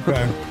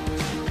 Okay.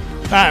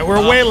 All right,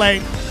 we're way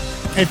late.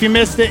 If you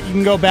missed it, you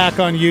can go back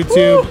on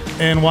YouTube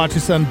and watch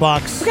us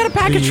unbox. We got a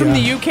package from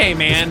the UK,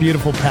 man.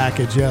 Beautiful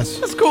package, yes.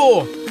 That's cool.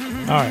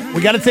 All right,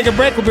 we got to take a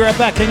break. We'll be right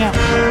back. Hang out.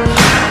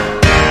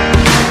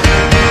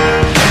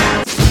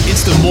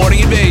 It's the Morning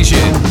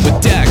Invasion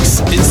with Dex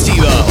and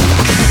Steve-O.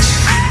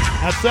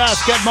 That's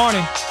us. Good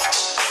morning.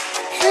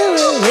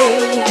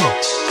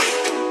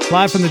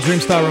 Live from the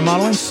Dreamstar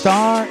Remodeling,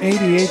 Star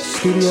 88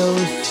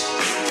 Studios.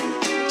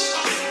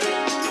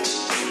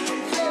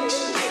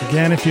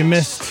 Again, if you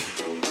missed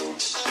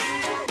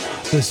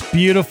this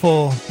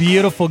beautiful,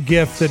 beautiful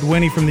gift that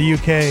Winnie from the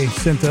UK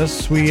sent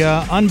us, we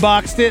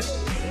unboxed it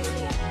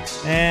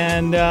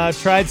and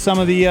tried some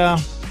of the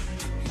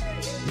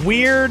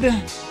weird,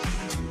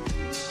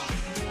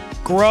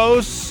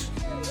 gross,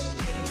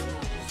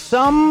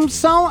 some,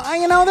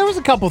 you know, there was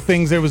a couple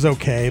things that was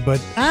okay,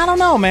 but I don't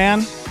know,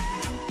 man.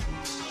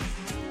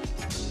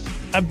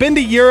 I've been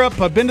to Europe,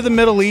 I've been to the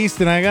Middle East,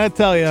 and I gotta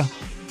tell you,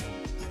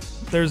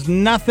 there's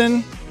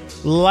nothing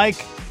like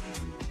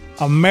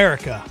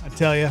America, I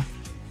tell you.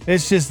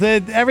 It's just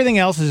that everything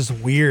else is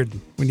just weird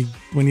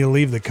when you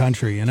leave the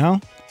country, you know?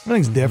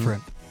 Everything's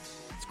different.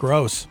 It's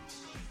gross.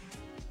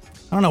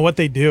 I don't know what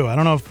they do. I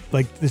don't know if,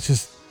 like, it's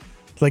just,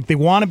 like, they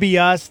want to be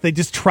us. They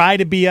just try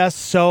to be us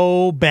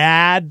so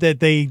bad that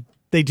they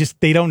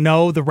don't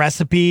know the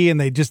recipe and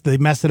they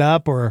mess it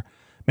up, or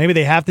maybe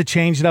they have to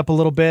change it up a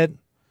little bit.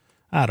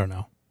 I don't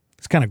know.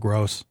 It's kind of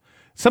gross.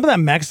 Some of that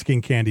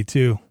Mexican candy,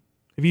 too.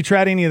 Have you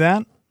tried any of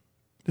that?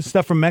 This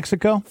stuff from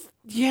Mexico?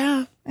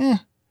 Yeah.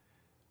 It's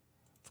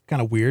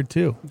kind of weird,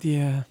 too.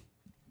 Yeah.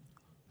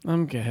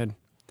 I'm good.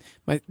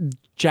 My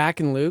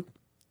Jack and Luke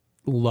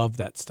love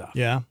that stuff.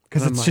 Yeah,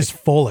 because I'm it's like- just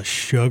full of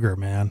sugar,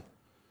 man.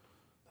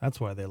 That's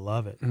why they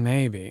love it.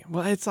 Maybe.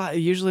 Well, it's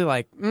usually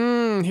like,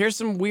 here's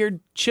some weird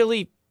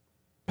chili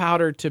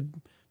powder to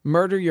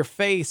murder your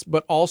face,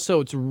 but also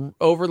it's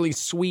overly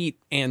sweet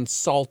and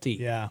salty.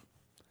 Yeah.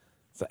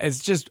 It's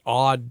just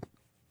odd.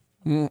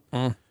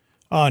 Oh,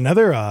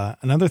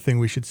 another thing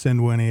we should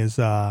send Winnie is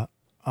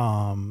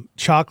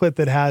chocolate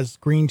that has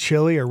green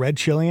chili or red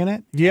chili in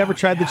it. Have you ever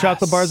tried the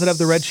chocolate bars that have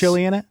the red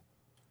chili in it?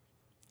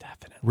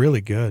 Definitely.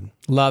 Really good.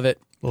 Love it.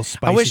 Little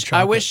spicy I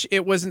chocolate. wish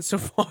it wasn't so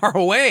far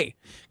away.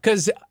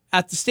 Because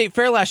at the state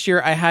fair last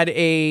year, I had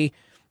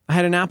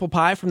an apple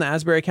pie from the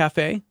Asbury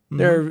Cafe. Mm-hmm.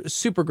 They're a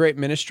super great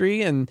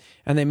ministry, and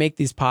they make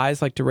these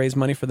pies like to raise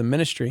money for the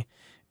ministry.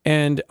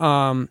 And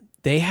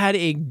they had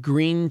a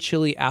green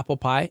chili apple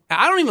pie.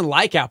 I don't even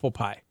like apple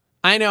pie.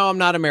 I know I'm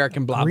not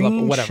American, blah, blah, blah,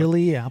 Green whatever.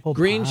 chili apple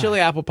Green pie. chili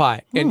apple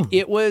pie. And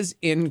it was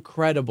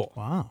incredible.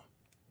 Wow.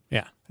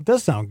 Yeah. It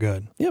does sound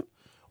good. Yep.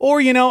 Or,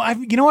 you know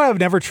what I've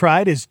never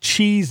tried is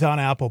cheese on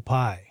apple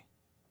pie.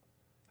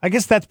 I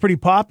guess that's pretty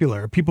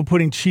popular. People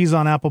putting cheese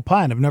on apple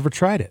pie, and I've never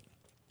tried it.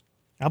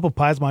 Apple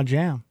pie's my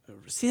jam.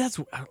 See, that's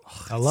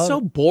I love so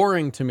it.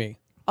 boring to me.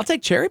 I'll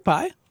take cherry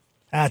pie.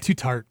 Too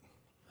tart.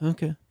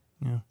 Okay.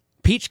 Yeah.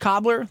 Peach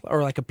cobbler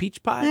or like a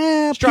peach pie.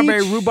 Eh,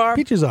 Strawberry peach- rhubarb.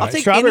 Peach is all I'll right.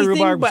 take Strawberry anything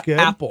rhubarb was but good.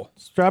 apple.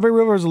 Strawberry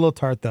rhubarb is a little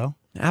tart, though.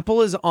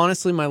 Apple is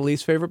honestly my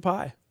least favorite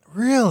pie.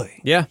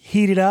 Really? Yeah.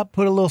 Heat it up,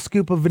 put a little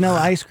scoop of vanilla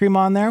ice cream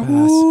on there.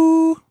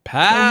 Woo.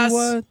 Pass. Tell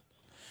you what.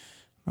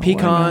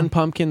 Pecan,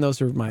 pumpkin,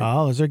 those are my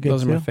Those are good,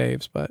 those are too. my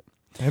faves. But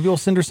Maybe we'll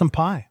send her some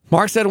pie.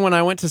 Mark said when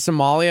I went to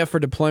Somalia for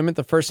deployment,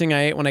 the first thing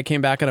I ate when I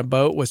came back on a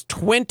boat was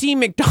 20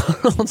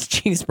 McDonald's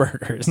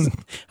cheeseburgers.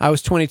 I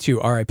was 22.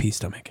 R.I.P.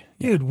 stomach.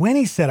 Dude,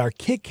 Winnie said our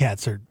Kit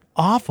Kats are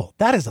awful.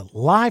 That is a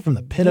lie from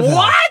the pit of hell.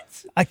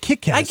 What? A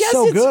Kit Kat I is guess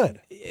so it's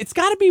good. It's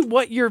got to be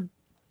what you're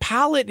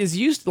palate is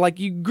used to, like,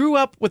 you grew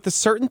up with a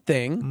certain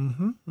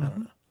thing. I don't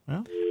know.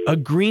 Yeah. A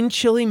green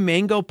chili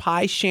mango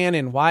pie,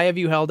 Shannon. Why have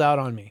you held out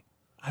on me?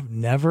 I've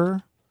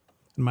never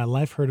in my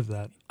life heard of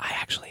that. I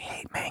actually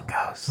hate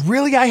mangoes.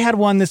 Really? I had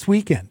one this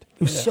weekend.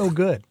 It was so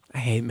good. I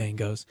hate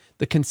mangoes.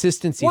 The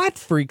consistency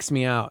freaks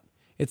me out.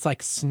 It's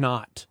like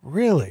snot.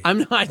 Really?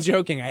 I'm not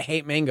joking. I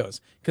hate mangoes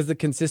because the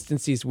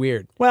consistency is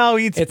weird. Well,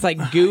 it's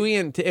like gooey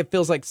and it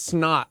feels like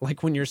snot,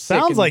 like when you're sick.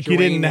 Sounds like you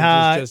didn't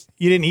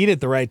you didn't eat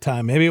it the right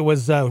time. Maybe it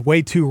was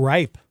way too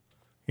ripe.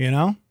 You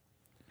know?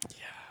 Yeah.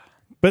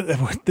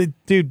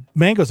 But dude,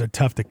 mangoes are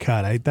tough to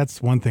cut. That's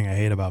one thing I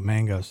hate about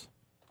mangoes.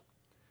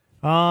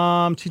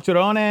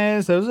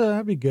 Chicharrones,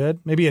 that'd be good.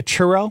 Maybe a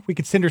churro. We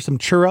could send her some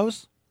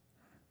churros.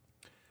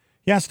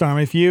 Yeah, Storm,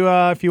 if you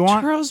want.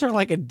 Churros are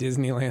like a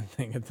Disneyland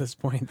thing at this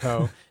point,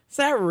 though. Is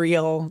that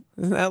real?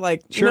 Is that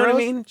like churros? You know what I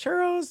mean?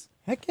 Churros?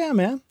 Heck yeah,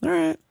 man. All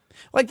right.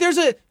 Like there's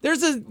a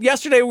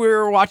yesterday we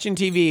were watching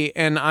TV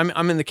and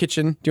I'm in the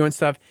kitchen doing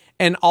stuff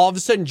and all of a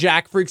sudden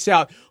Jack freaks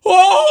out.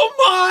 Oh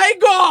my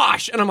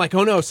gosh. And I'm like,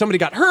 oh no, somebody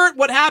got hurt.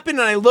 What happened?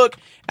 And I look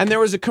and there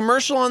was a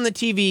commercial on the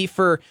TV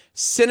for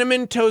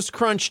Cinnamon Toast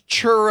Crunch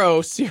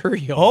churro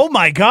cereal. Oh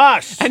my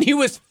gosh. And he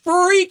was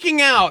freaking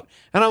out.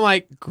 And I'm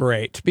like,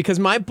 great. Because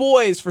my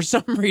boys, for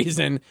some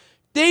reason,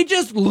 they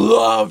just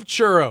love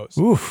churros.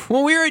 Oof.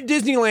 When we were at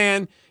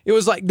Disneyland, it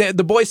was like the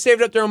boys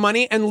saved up their own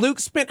money, and Luke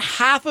spent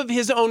half of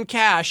his own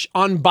cash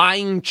on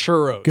buying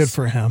churros. Good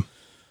for him.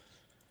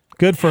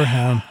 Good for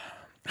him.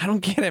 I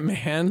don't get it,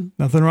 man.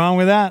 Nothing wrong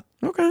with that.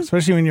 Okay.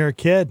 Especially when you're a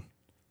kid.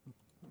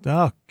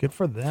 Oh, good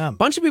for them.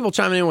 Bunch of people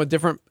chiming in with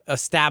different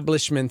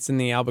establishments in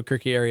the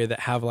Albuquerque area that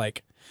have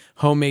like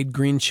homemade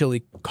green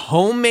chili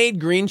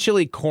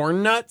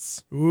corn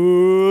nuts.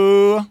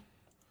 Ooh.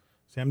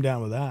 See, I'm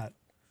down with that.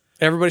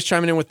 Everybody's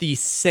chiming in with the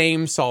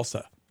same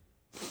salsa.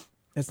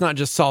 It's not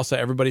just salsa.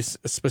 Everybody's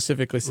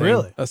specifically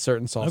saying a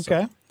certain salsa.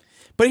 Okay.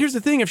 But here's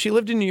the thing. If she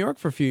lived in New York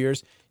for a few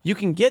years, you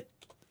can get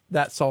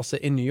that salsa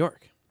in New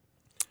York.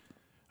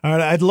 All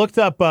right. I'd looked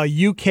up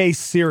UK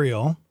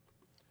cereal.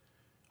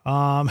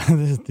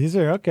 These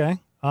are okay.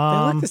 They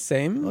look the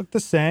same. Look the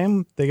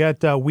same. They got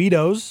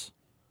Wheatos.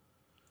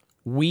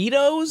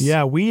 Wheatos?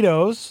 Yeah,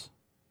 Wheatos.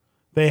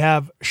 They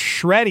have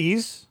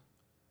Shreddies.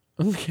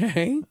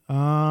 Okay.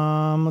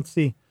 Let's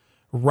see.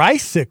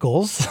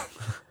 Ricicles.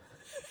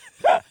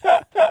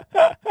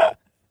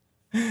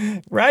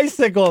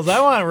 Ricicles.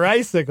 I want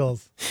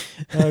ricicles.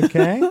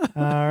 Okay. All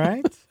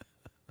right.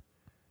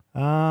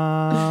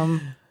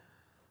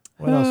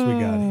 What else we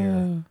got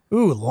here?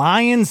 Ooh,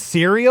 Lion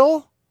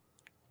cereal.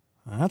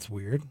 That's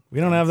weird. We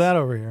don't have that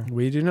over here.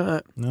 We do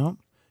not. No.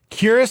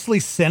 Curiously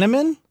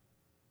cinnamon.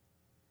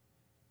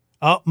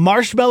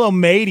 Marshmallow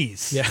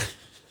mateys. Yeah.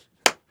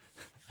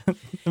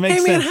 It makes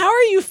hey man, sense. how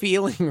are you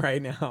feeling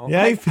right now?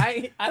 Yeah,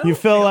 I you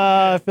feel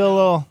a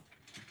little.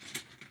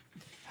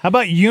 How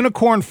about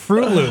unicorn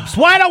Fruit Loops?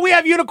 Why don't we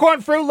have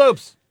unicorn Fruit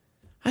Loops?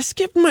 I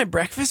skipped my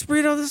breakfast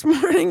burrito this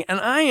morning and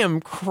I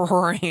am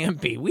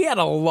crampy. We had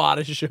a lot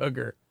of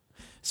sugar.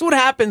 So what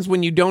happens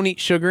when you don't eat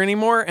sugar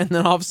anymore and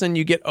then all of a sudden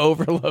you get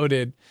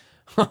overloaded?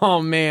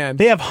 Oh man.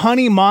 They have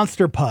honey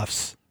monster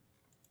puffs.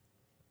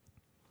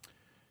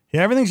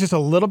 Yeah, everything's just a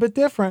little bit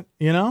different,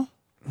 you know?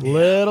 A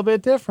little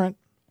bit different.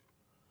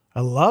 I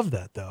love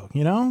that though.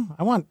 You know,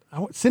 I want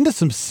send us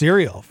some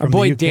cereal from our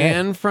boy the UK.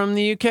 Dan from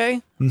the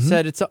UK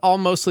said it's all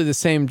mostly the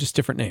same, just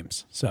different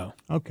names. So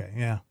okay,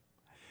 yeah.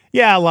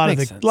 Yeah, a lot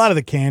Makes of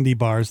the candy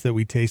bars that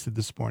we tasted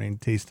this morning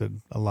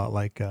tasted a lot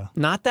like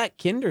not that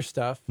Kinder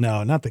stuff.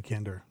 No, not the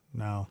Kinder.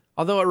 No.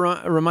 Although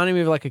it reminded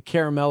me of like a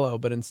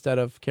caramello, but instead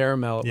of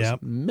caramel, it was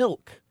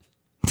milk,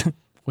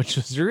 which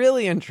was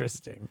really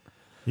interesting.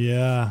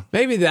 Yeah.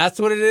 Maybe that's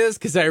what it is,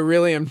 because I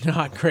really am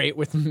not great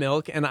with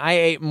milk, and I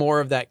ate more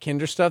of that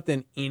Kinder stuff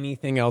than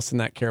anything else in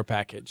that care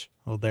package.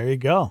 Well, there you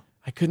go.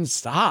 I couldn't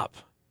stop.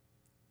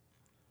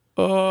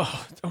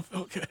 Oh, don't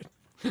feel good.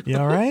 You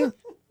all right?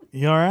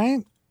 You all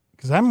right?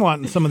 Because I'm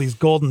wanting some of these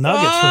golden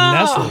nuggets from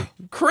Nestle.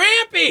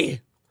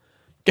 Crampy!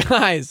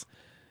 Guys,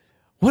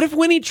 what if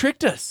Winnie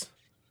tricked us?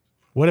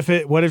 What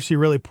if she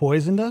really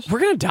poisoned us? We're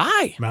going to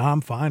die. No,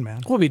 I'm fine,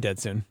 man. We'll be dead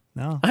soon.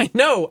 No. I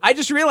know. I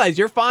just realized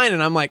you're fine,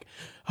 and I'm like,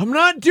 I'm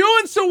not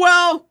doing so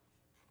well.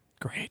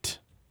 Great.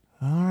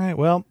 All right.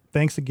 Well,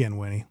 thanks again,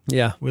 Winnie.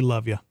 Yeah. We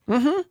love you.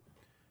 Mm-hmm.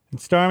 And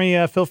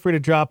Starmy, feel free to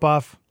drop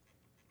off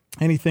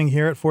anything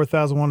here at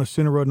 4001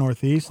 Osuna Road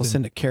Northeast. We'll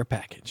send a care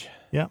package.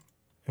 Yeah.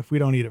 If we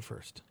don't eat it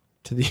first.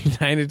 To the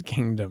United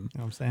Kingdom. You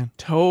know what I'm saying?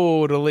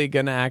 Totally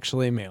going to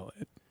actually mail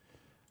it.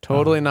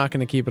 Totally not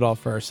going to keep it all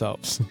for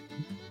ourselves.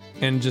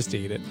 And just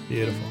eat it.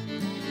 Beautiful.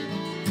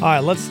 All right.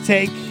 Let's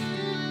take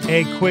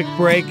a quick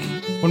break.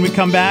 When we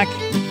come back,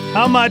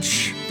 how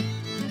much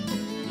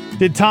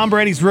did Tom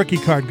Brady's rookie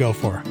card go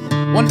for?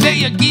 One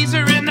day a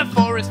geezer in the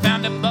forest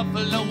found a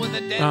buffalo with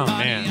a dead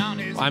body on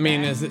his I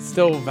mean, is it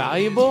still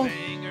valuable?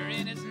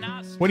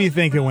 What do you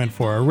think it went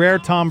for? A rare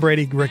Tom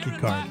Brady rookie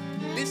card.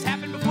 This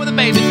happened before the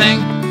baby thing.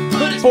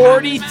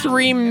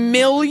 $43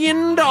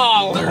 million.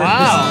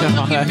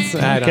 Wow.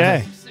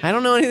 Okay. I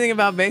don't know anything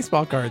about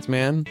baseball cards,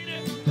 man.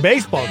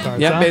 Baseball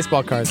cards, Yeah, huh?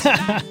 baseball cards.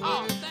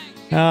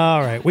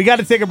 All right. We got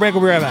to take a break.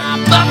 We'll be right back.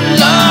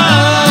 Buffalo,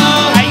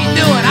 how you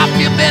doing? I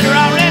feel better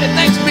already.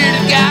 Thanks,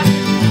 bearded guy.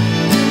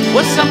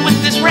 What's up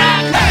with this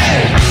rap?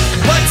 Hey,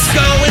 what's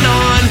going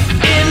on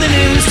in the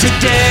news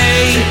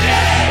today?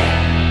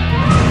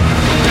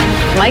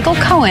 Michael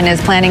Cohen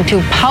is planning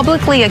to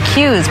publicly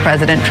accuse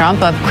President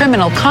Trump of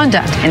criminal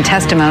conduct in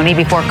testimony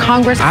before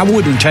Congress. I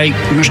wouldn't take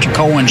Mr.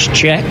 Cohen's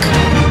check.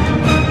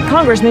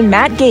 Congressman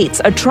Matt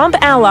Gaetz, a Trump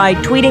ally,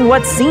 tweeting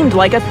what seemed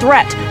like a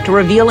threat to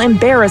reveal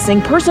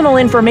embarrassing personal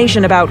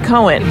information about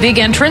Cohen. Big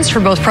entrance for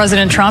both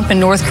President Trump and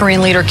North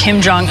Korean leader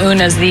Kim Jong-un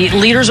as the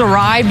leaders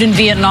arrived in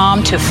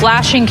Vietnam to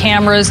flashing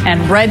cameras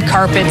and red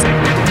carpets.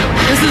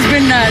 This has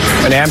been nuts.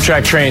 An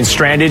Amtrak train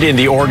stranded in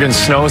the Oregon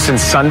snow since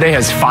Sunday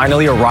has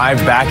finally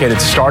arrived back at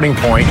its starting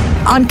point.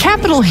 On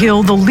Capitol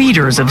Hill, the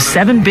leaders of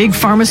 7 big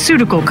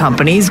pharmaceutical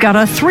companies got a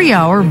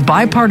 3-hour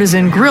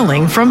bipartisan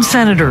grilling from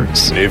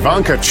senators.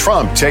 Ivanka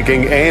Trump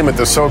taking aim at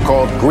the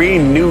so-called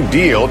Green New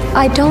Deal.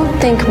 I don't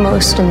think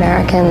most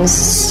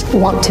Americans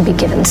want to be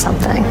given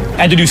something.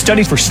 And to do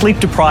studies for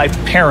sleep-deprived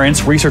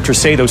parents, researchers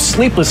say those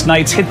sleepless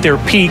nights hit their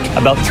peak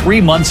about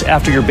 3 months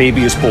after your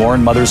baby is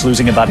born. Mothers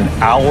losing about an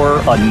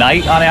hour a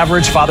night on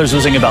average. Fathers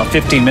losing about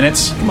 15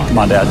 minutes. Come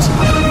on, dads.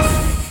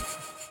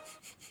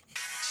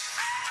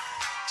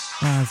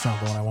 That's not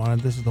the one I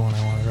wanted. This is the one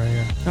I wanted right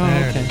here. Oh,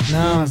 There okay. it is.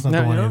 No, that's not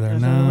the one either.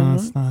 that's No, not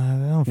it's not.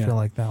 I don't feel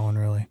like that one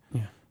really.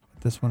 Yeah.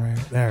 This one right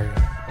here. There we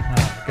go. All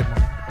right, good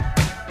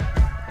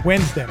one.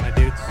 Wednesday, my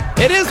dudes.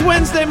 It is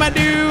Wednesday, my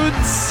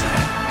dudes.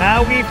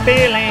 How we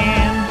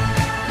feeling?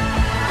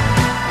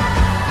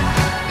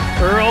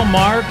 Earl,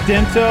 Mark,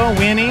 Dento,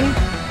 Winnie.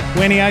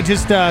 Winnie, I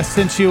just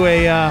sent you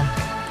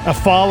a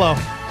follow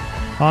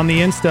on the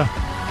Insta,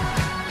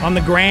 on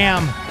the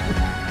gram.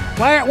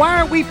 Why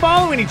aren't we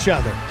following each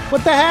other?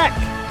 What the heck?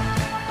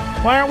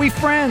 Why aren't we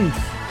friends?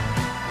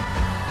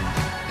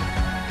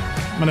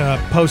 I'm going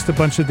to post a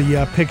bunch of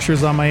the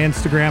pictures on my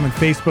Instagram and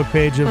Facebook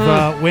page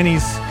of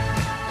Winnie's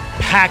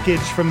package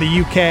from the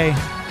UK.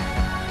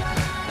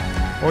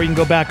 Or you can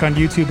go back on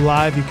YouTube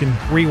Live. You can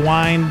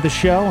rewind the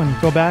show and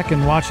go back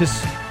and watch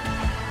us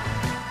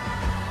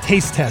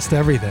taste test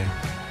everything.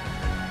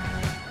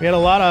 We had a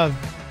lot of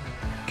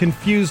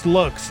confused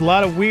looks, a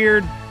lot of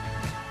weird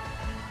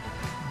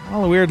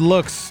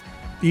looks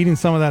eating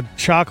some of that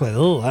chocolate.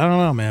 Oh, I don't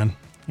know, man.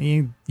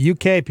 You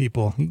UK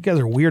people, you guys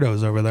are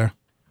weirdos over there.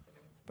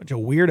 Bunch of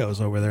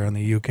weirdos over there in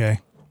the UK.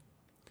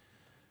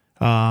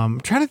 I'm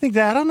trying to think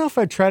that I don't know if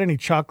I've tried any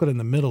chocolate in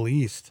the Middle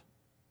East.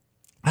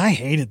 I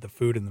hated the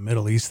food in the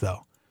Middle East,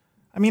 though.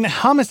 I mean,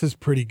 hummus is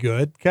pretty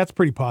good. That's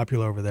pretty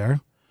popular over there.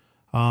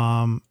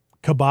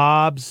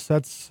 Kebabs,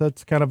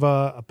 that's kind of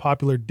a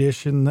popular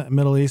dish in the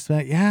Middle East.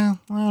 Yeah,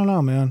 I don't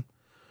know, man.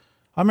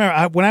 I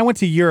remember when I went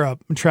to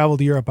Europe and traveled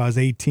to Europe, I was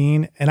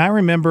 18, and I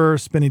remember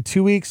spending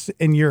 2 weeks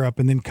in Europe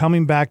and then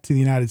coming back to the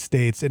United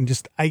States and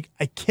just I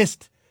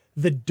kissed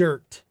the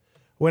dirt.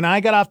 When I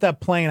got off that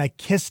plane, I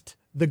kissed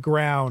the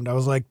ground. I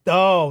was like,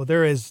 oh,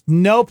 there is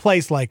no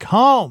place like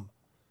home.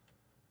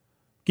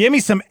 Give me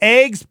some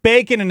eggs,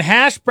 bacon, and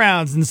hash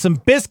browns and some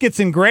biscuits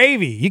and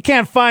gravy. You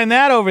can't find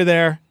that over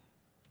there.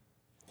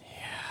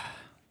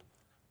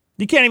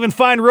 You can't even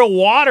find real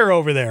water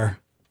over there.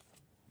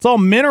 It's all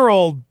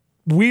mineral,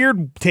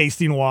 weird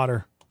tasting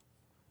water.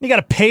 You got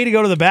to pay to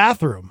go to the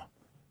bathroom.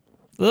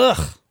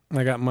 Ugh.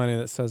 I got money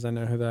that says I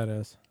know who that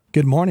is.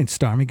 Good morning,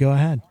 Stormy. Go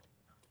ahead.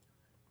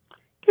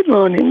 Good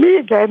morning, me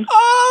again.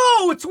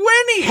 Oh, it's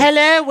Winnie.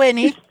 Hello,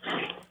 Winnie.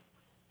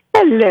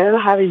 Hello,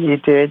 how are you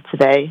doing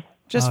today?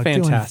 Just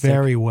fantastic.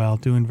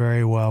 Doing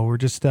very well. We're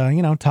just,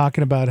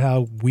 talking about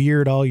how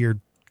weird all your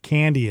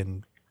candy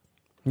and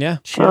yeah.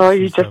 Oh,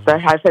 you just say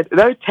I said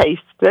no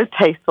taste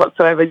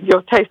whatsoever.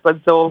 Your taste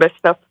buds are all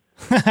messed up.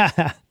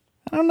 I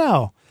don't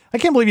know. I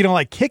can't believe you don't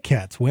like Kit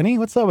Kats, Winnie.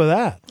 What's up with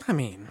that? I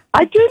mean,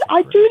 I do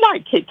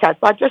like Kit Kats.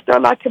 I just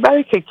don't like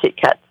American Kit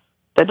Kats.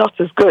 They're not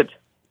as good.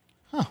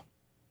 Huh.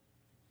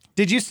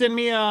 Did you send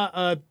me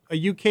a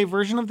UK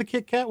version of the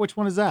Kit Kat? Which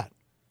one is that?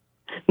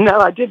 No,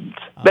 I didn't.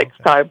 Next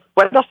time.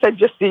 When I send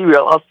you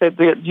cereal, I'll send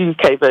the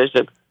UK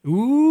version.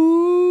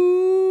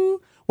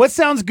 Ooh. What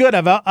sounds good?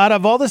 Out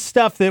of all the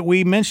stuff that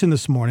we mentioned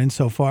this morning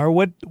so far,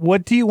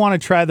 what do you want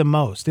to try the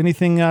most?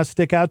 Anything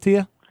stick out to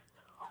you?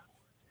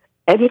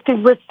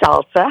 Anything with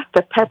salsa,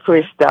 the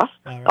peppery stuff.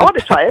 Right. I want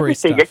to try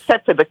everything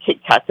except for the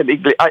Kit Kat in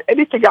England.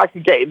 Anything I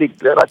can get in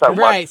England, I don't want.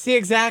 Right, see,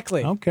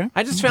 exactly. Okay.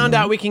 I just found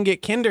out we can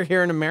get Kinder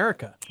here in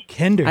America.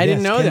 Kinder, I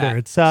didn't know Kinder. that.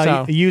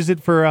 It's you use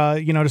it for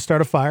to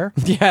start a fire.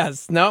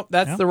 Yes. Nope.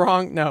 That's the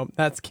wrong. No,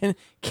 that's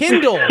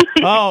Kindle.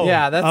 Oh,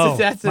 yeah.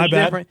 That's a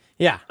different.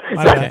 Yeah.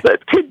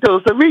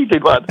 Kindle's a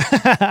reading one.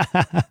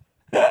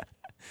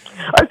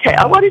 Okay,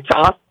 I wanted to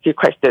ask you a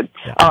question.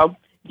 Yeah.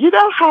 You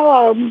know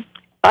how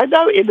I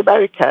know in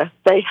America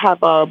they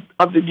have on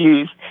the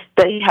news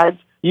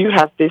you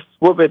have this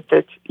woman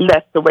that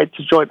left and went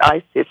to join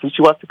ISIS and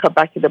she wants to come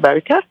back in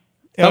America.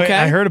 Okay,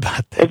 I heard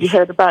about that. Have you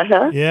heard about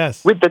her?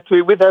 Yes. With her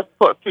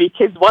 3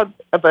 kids, one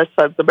of her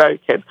sons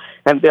American,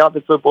 and the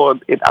others were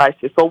born in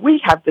ISIS. Well,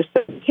 we have the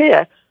same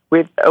here.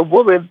 with a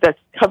woman that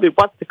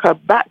wants to come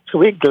back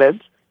to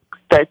England.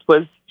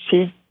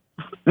 She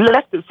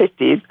left at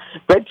 15,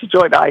 went to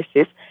join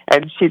ISIS,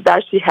 and she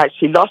lost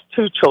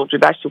 2 children.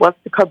 Now she wants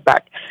to come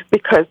back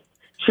because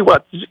she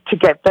wants to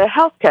get their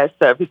healthcare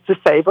service to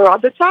save her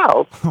other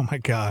child. Oh my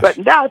gosh! But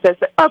now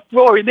there's an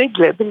uproar in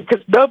England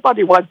because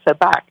nobody wants her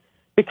back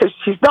because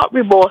she's not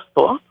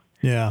remorseful.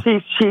 Yeah.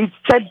 She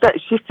said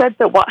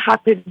that what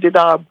happened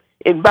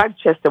in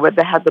Manchester when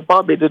they had the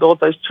bombing and all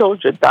those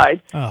children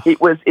died,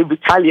 it was in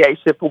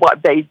retaliation for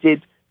what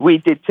we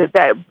did to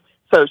them.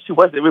 So she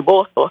wasn't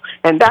remorseful.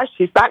 And now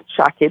she's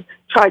backtracking,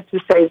 trying to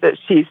say that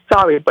she's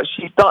sorry, but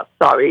she's not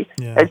sorry.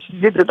 Yeah. And she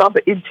did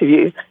another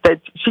interview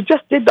that she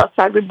just did not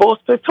sound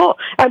remorseful at all.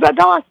 And I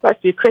know I'm supposed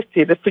to be a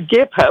Christian and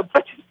forgive her,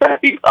 but it's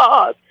very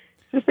hard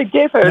to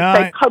forgive her and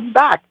say, come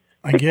back.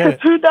 Because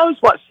who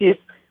knows what she's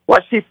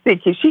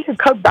thinking. She can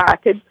come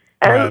back and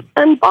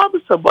bomb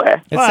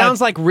somewhere. It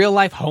sounds like real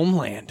life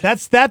Homeland.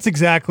 That's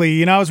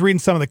exactly. I was reading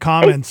some of the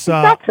comments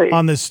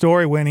on this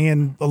story, Winnie,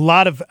 and a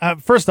lot of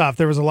first off,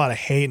 there was a lot of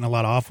hate and a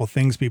lot of awful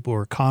things people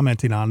were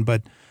commenting on,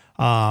 but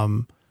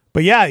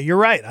yeah, you're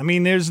right. I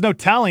mean, there's no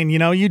telling.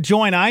 You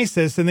join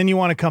ISIS and then you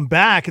want to come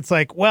back. It's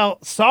like, well,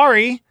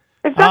 sorry.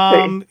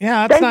 Exactly.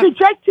 They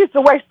rejected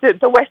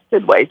the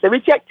Western ways. They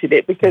rejected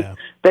it because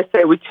they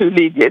say we're too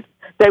lenient.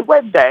 They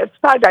went there and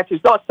found out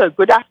it's not so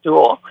good after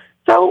all.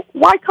 So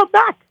why come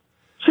back?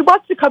 She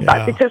wants to come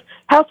back because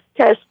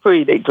healthcare is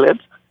free in England.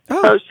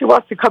 Oh. So she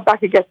wants to come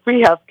back and get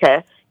free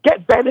healthcare,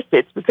 get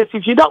benefits, because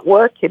if you're not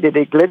working in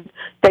England,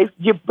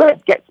 your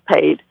rent gets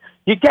paid.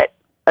 You get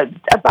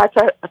about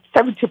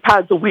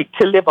 £70 a week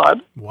to live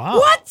on. Wow.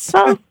 What?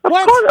 So of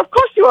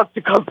course she wants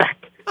to come back.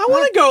 I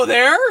want to go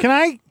there.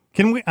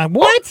 Can we?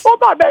 What? All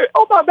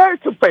my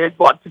American friends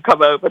want to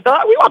come over. They're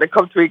like, we want to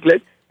come to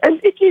England. And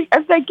if you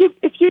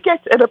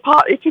get an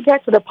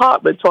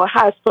apartment or a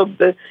house from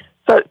the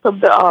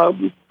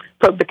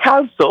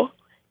council,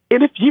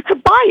 and if you can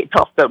buy it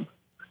off them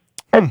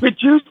at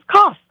reduced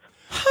cost.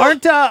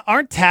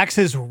 Aren't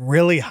taxes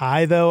really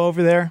high though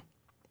over there?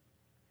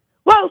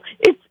 Well,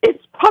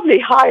 it's probably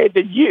higher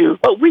than you,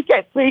 but we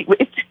get free.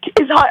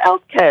 It's our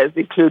healthcare is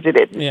included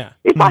in it. Yeah.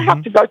 If I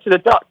have to go to the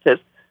doctors,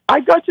 I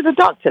go to the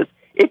doctors.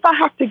 If I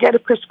have to get a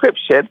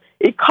prescription,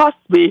 it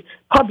costs me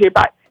probably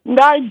about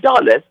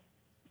 $9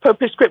 per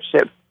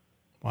prescription.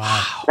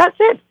 Wow. That's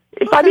it.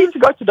 If I need to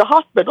go to the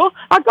hospital,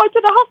 I go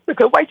to the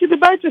hospital, wait in the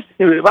emergency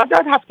room. I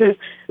don't have to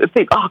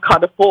think, I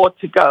can't afford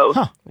to go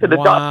to the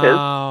doctors.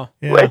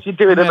 Yeah. As you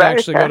do in America.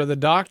 Actually go to the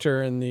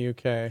doctor in the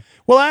UK.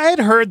 Well, I had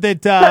heard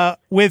that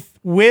with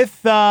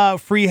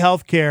free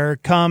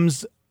healthcare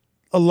comes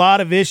a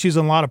lot of issues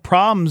and a lot of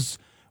problems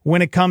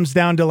when it comes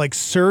down to like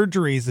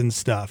surgeries and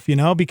stuff,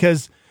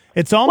 because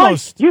it's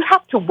almost... Well, you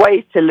have to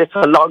wait a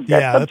little longer.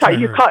 Yeah,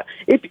 sometimes you can't...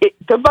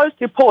 the most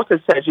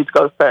important surgeries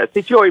go first.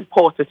 If you're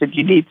important and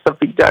you need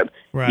something done,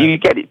 you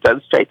get it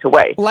done straight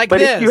away. But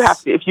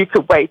if you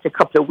could wait a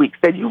couple of weeks,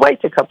 then you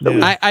wait a couple of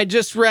weeks. I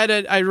just read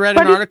an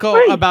article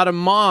about a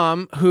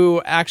mom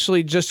who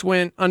actually just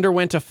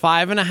underwent a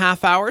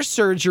 5.5-hour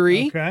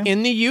surgery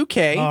in the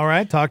UK. All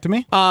right, talk to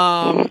me.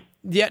 To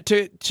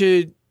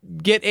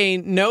get a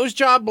nose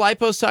job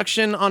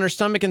liposuction on her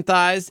stomach and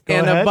thighs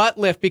a butt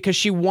lift because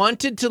she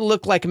wanted to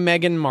look like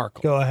Meghan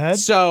Markle. Go ahead.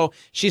 So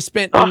she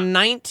spent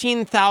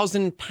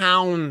 19,000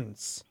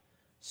 pounds.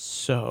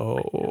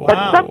 So,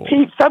 but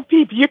some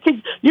people, you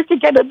can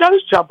get a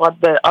nose job on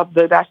the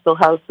National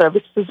Health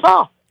Service as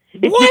well.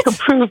 If you can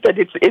prove that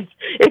it's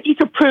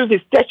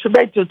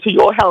detrimental to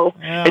your health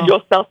and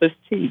your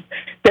self-esteem,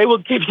 they will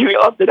give you it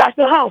on the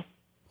National Health.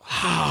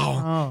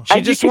 Wow.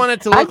 She just wanted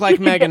to look like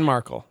Meghan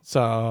Markle.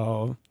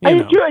 So,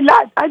 you're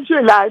allowed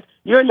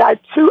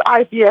 2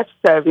 IVF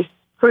service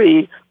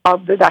free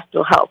on the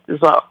National Health as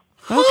well.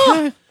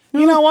 Okay.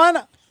 You know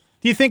what?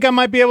 Do you think I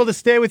might be able to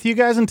stay with you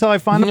guys until I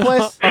find a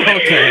place?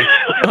 Okay.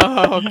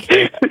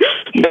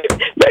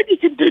 Maybe you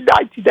can do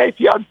 90 Day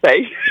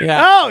Fiancé.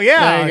 Yeah. Oh,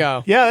 yeah. There you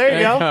go. Yeah, there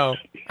you go.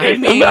 I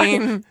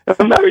mean,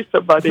 marry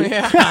somebody.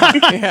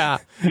 Yeah.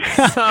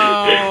 So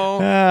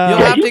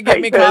you'll have to get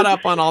me caught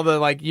up on all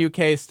the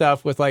UK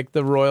stuff with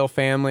the royal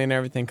family and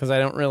everything because I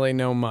don't really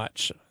know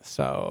much.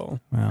 So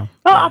I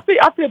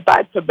feel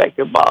bad for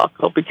Meghan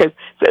Markle because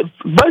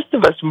most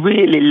of us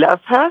really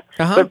love her,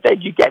 but then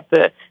you get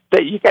the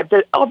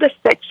other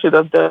section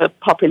of the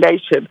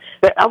population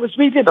that I was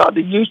reading on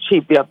the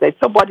YouTube the other day.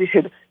 Somebody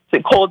had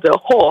called her a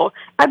whore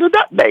and a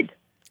nutmeg.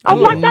 I'm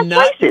like, that's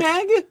racist.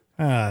 Nutmeg?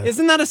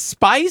 Isn't that a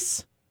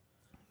spice?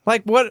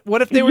 Like what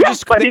if they were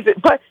just? But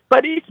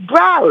it's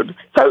brown,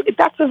 so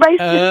that's a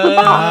racist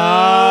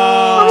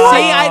remark.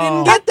 See, I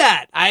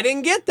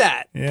didn't get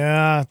that.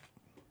 Yeah.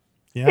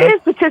 It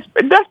is because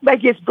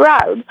nutmeg is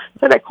brown,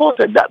 so they called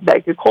her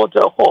nutmeg and called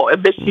her a whore,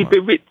 and then she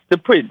bewitched the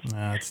prince.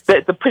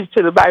 The prince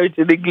to the marriage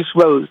an English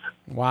rose.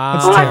 Wow,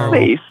 that's terrible.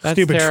 Please. That's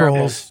stupid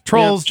terrible.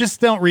 Trolls, just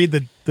don't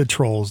read the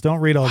trolls. Don't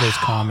read all those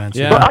comments.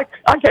 Yeah. Well,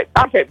 I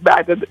get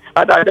mad, and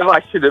I know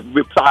I shouldn't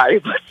reply,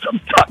 but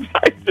sometimes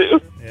I do.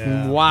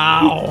 Yeah.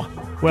 Wow.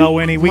 Well,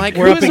 Winnie,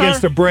 we're up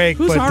against a break.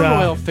 Who's but, our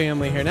royal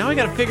family here? Now I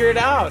got to figure it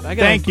out. I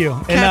gotta thank you.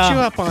 Catch you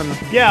up on.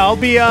 Yeah, I'll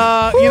be.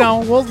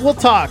 We'll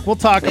talk. We'll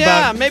talk about.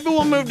 Yeah, maybe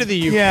we'll move to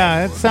the UK.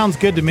 Yeah, it sounds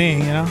good to me.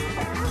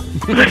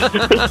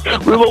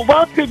 We will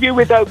welcome you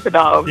with open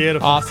arms.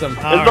 Beautiful. Awesome.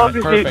 As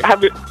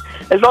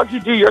long as you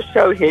do your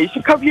show here, you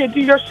should come here and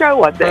do your show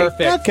one day.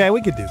 Perfect. Okay,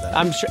 we could do that.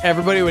 I'm sure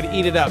everybody would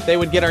eat it up. They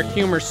would get our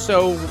humor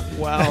so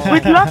well.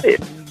 We'd love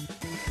it.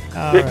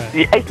 All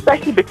right.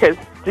 Especially because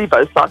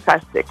Steve-O's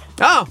sarcastic.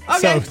 Oh, okay.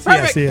 So, Perfect.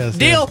 yes, he is.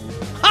 Deal.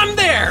 I'm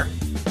there.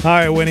 All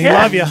right, Winnie. Yeah.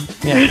 Love you.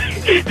 Yeah.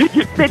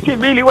 You fit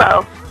in really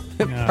well.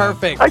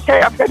 Perfect.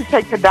 Okay, I'm going to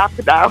take a nap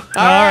now. All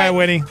right,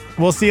 Winnie.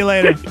 We'll see you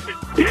later.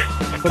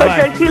 Bye-bye.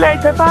 Okay, see you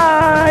later.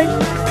 Bye.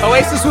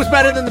 Oasis was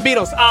better than the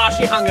Beatles.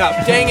 She hung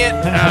up. Dang it.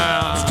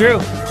 It's true.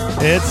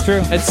 It's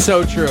true. It's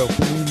so true.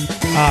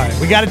 All right,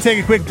 we got to take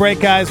a quick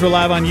break, guys. We're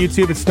live on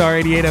YouTube at Star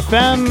 88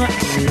 FM.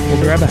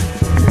 We'll be right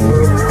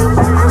back.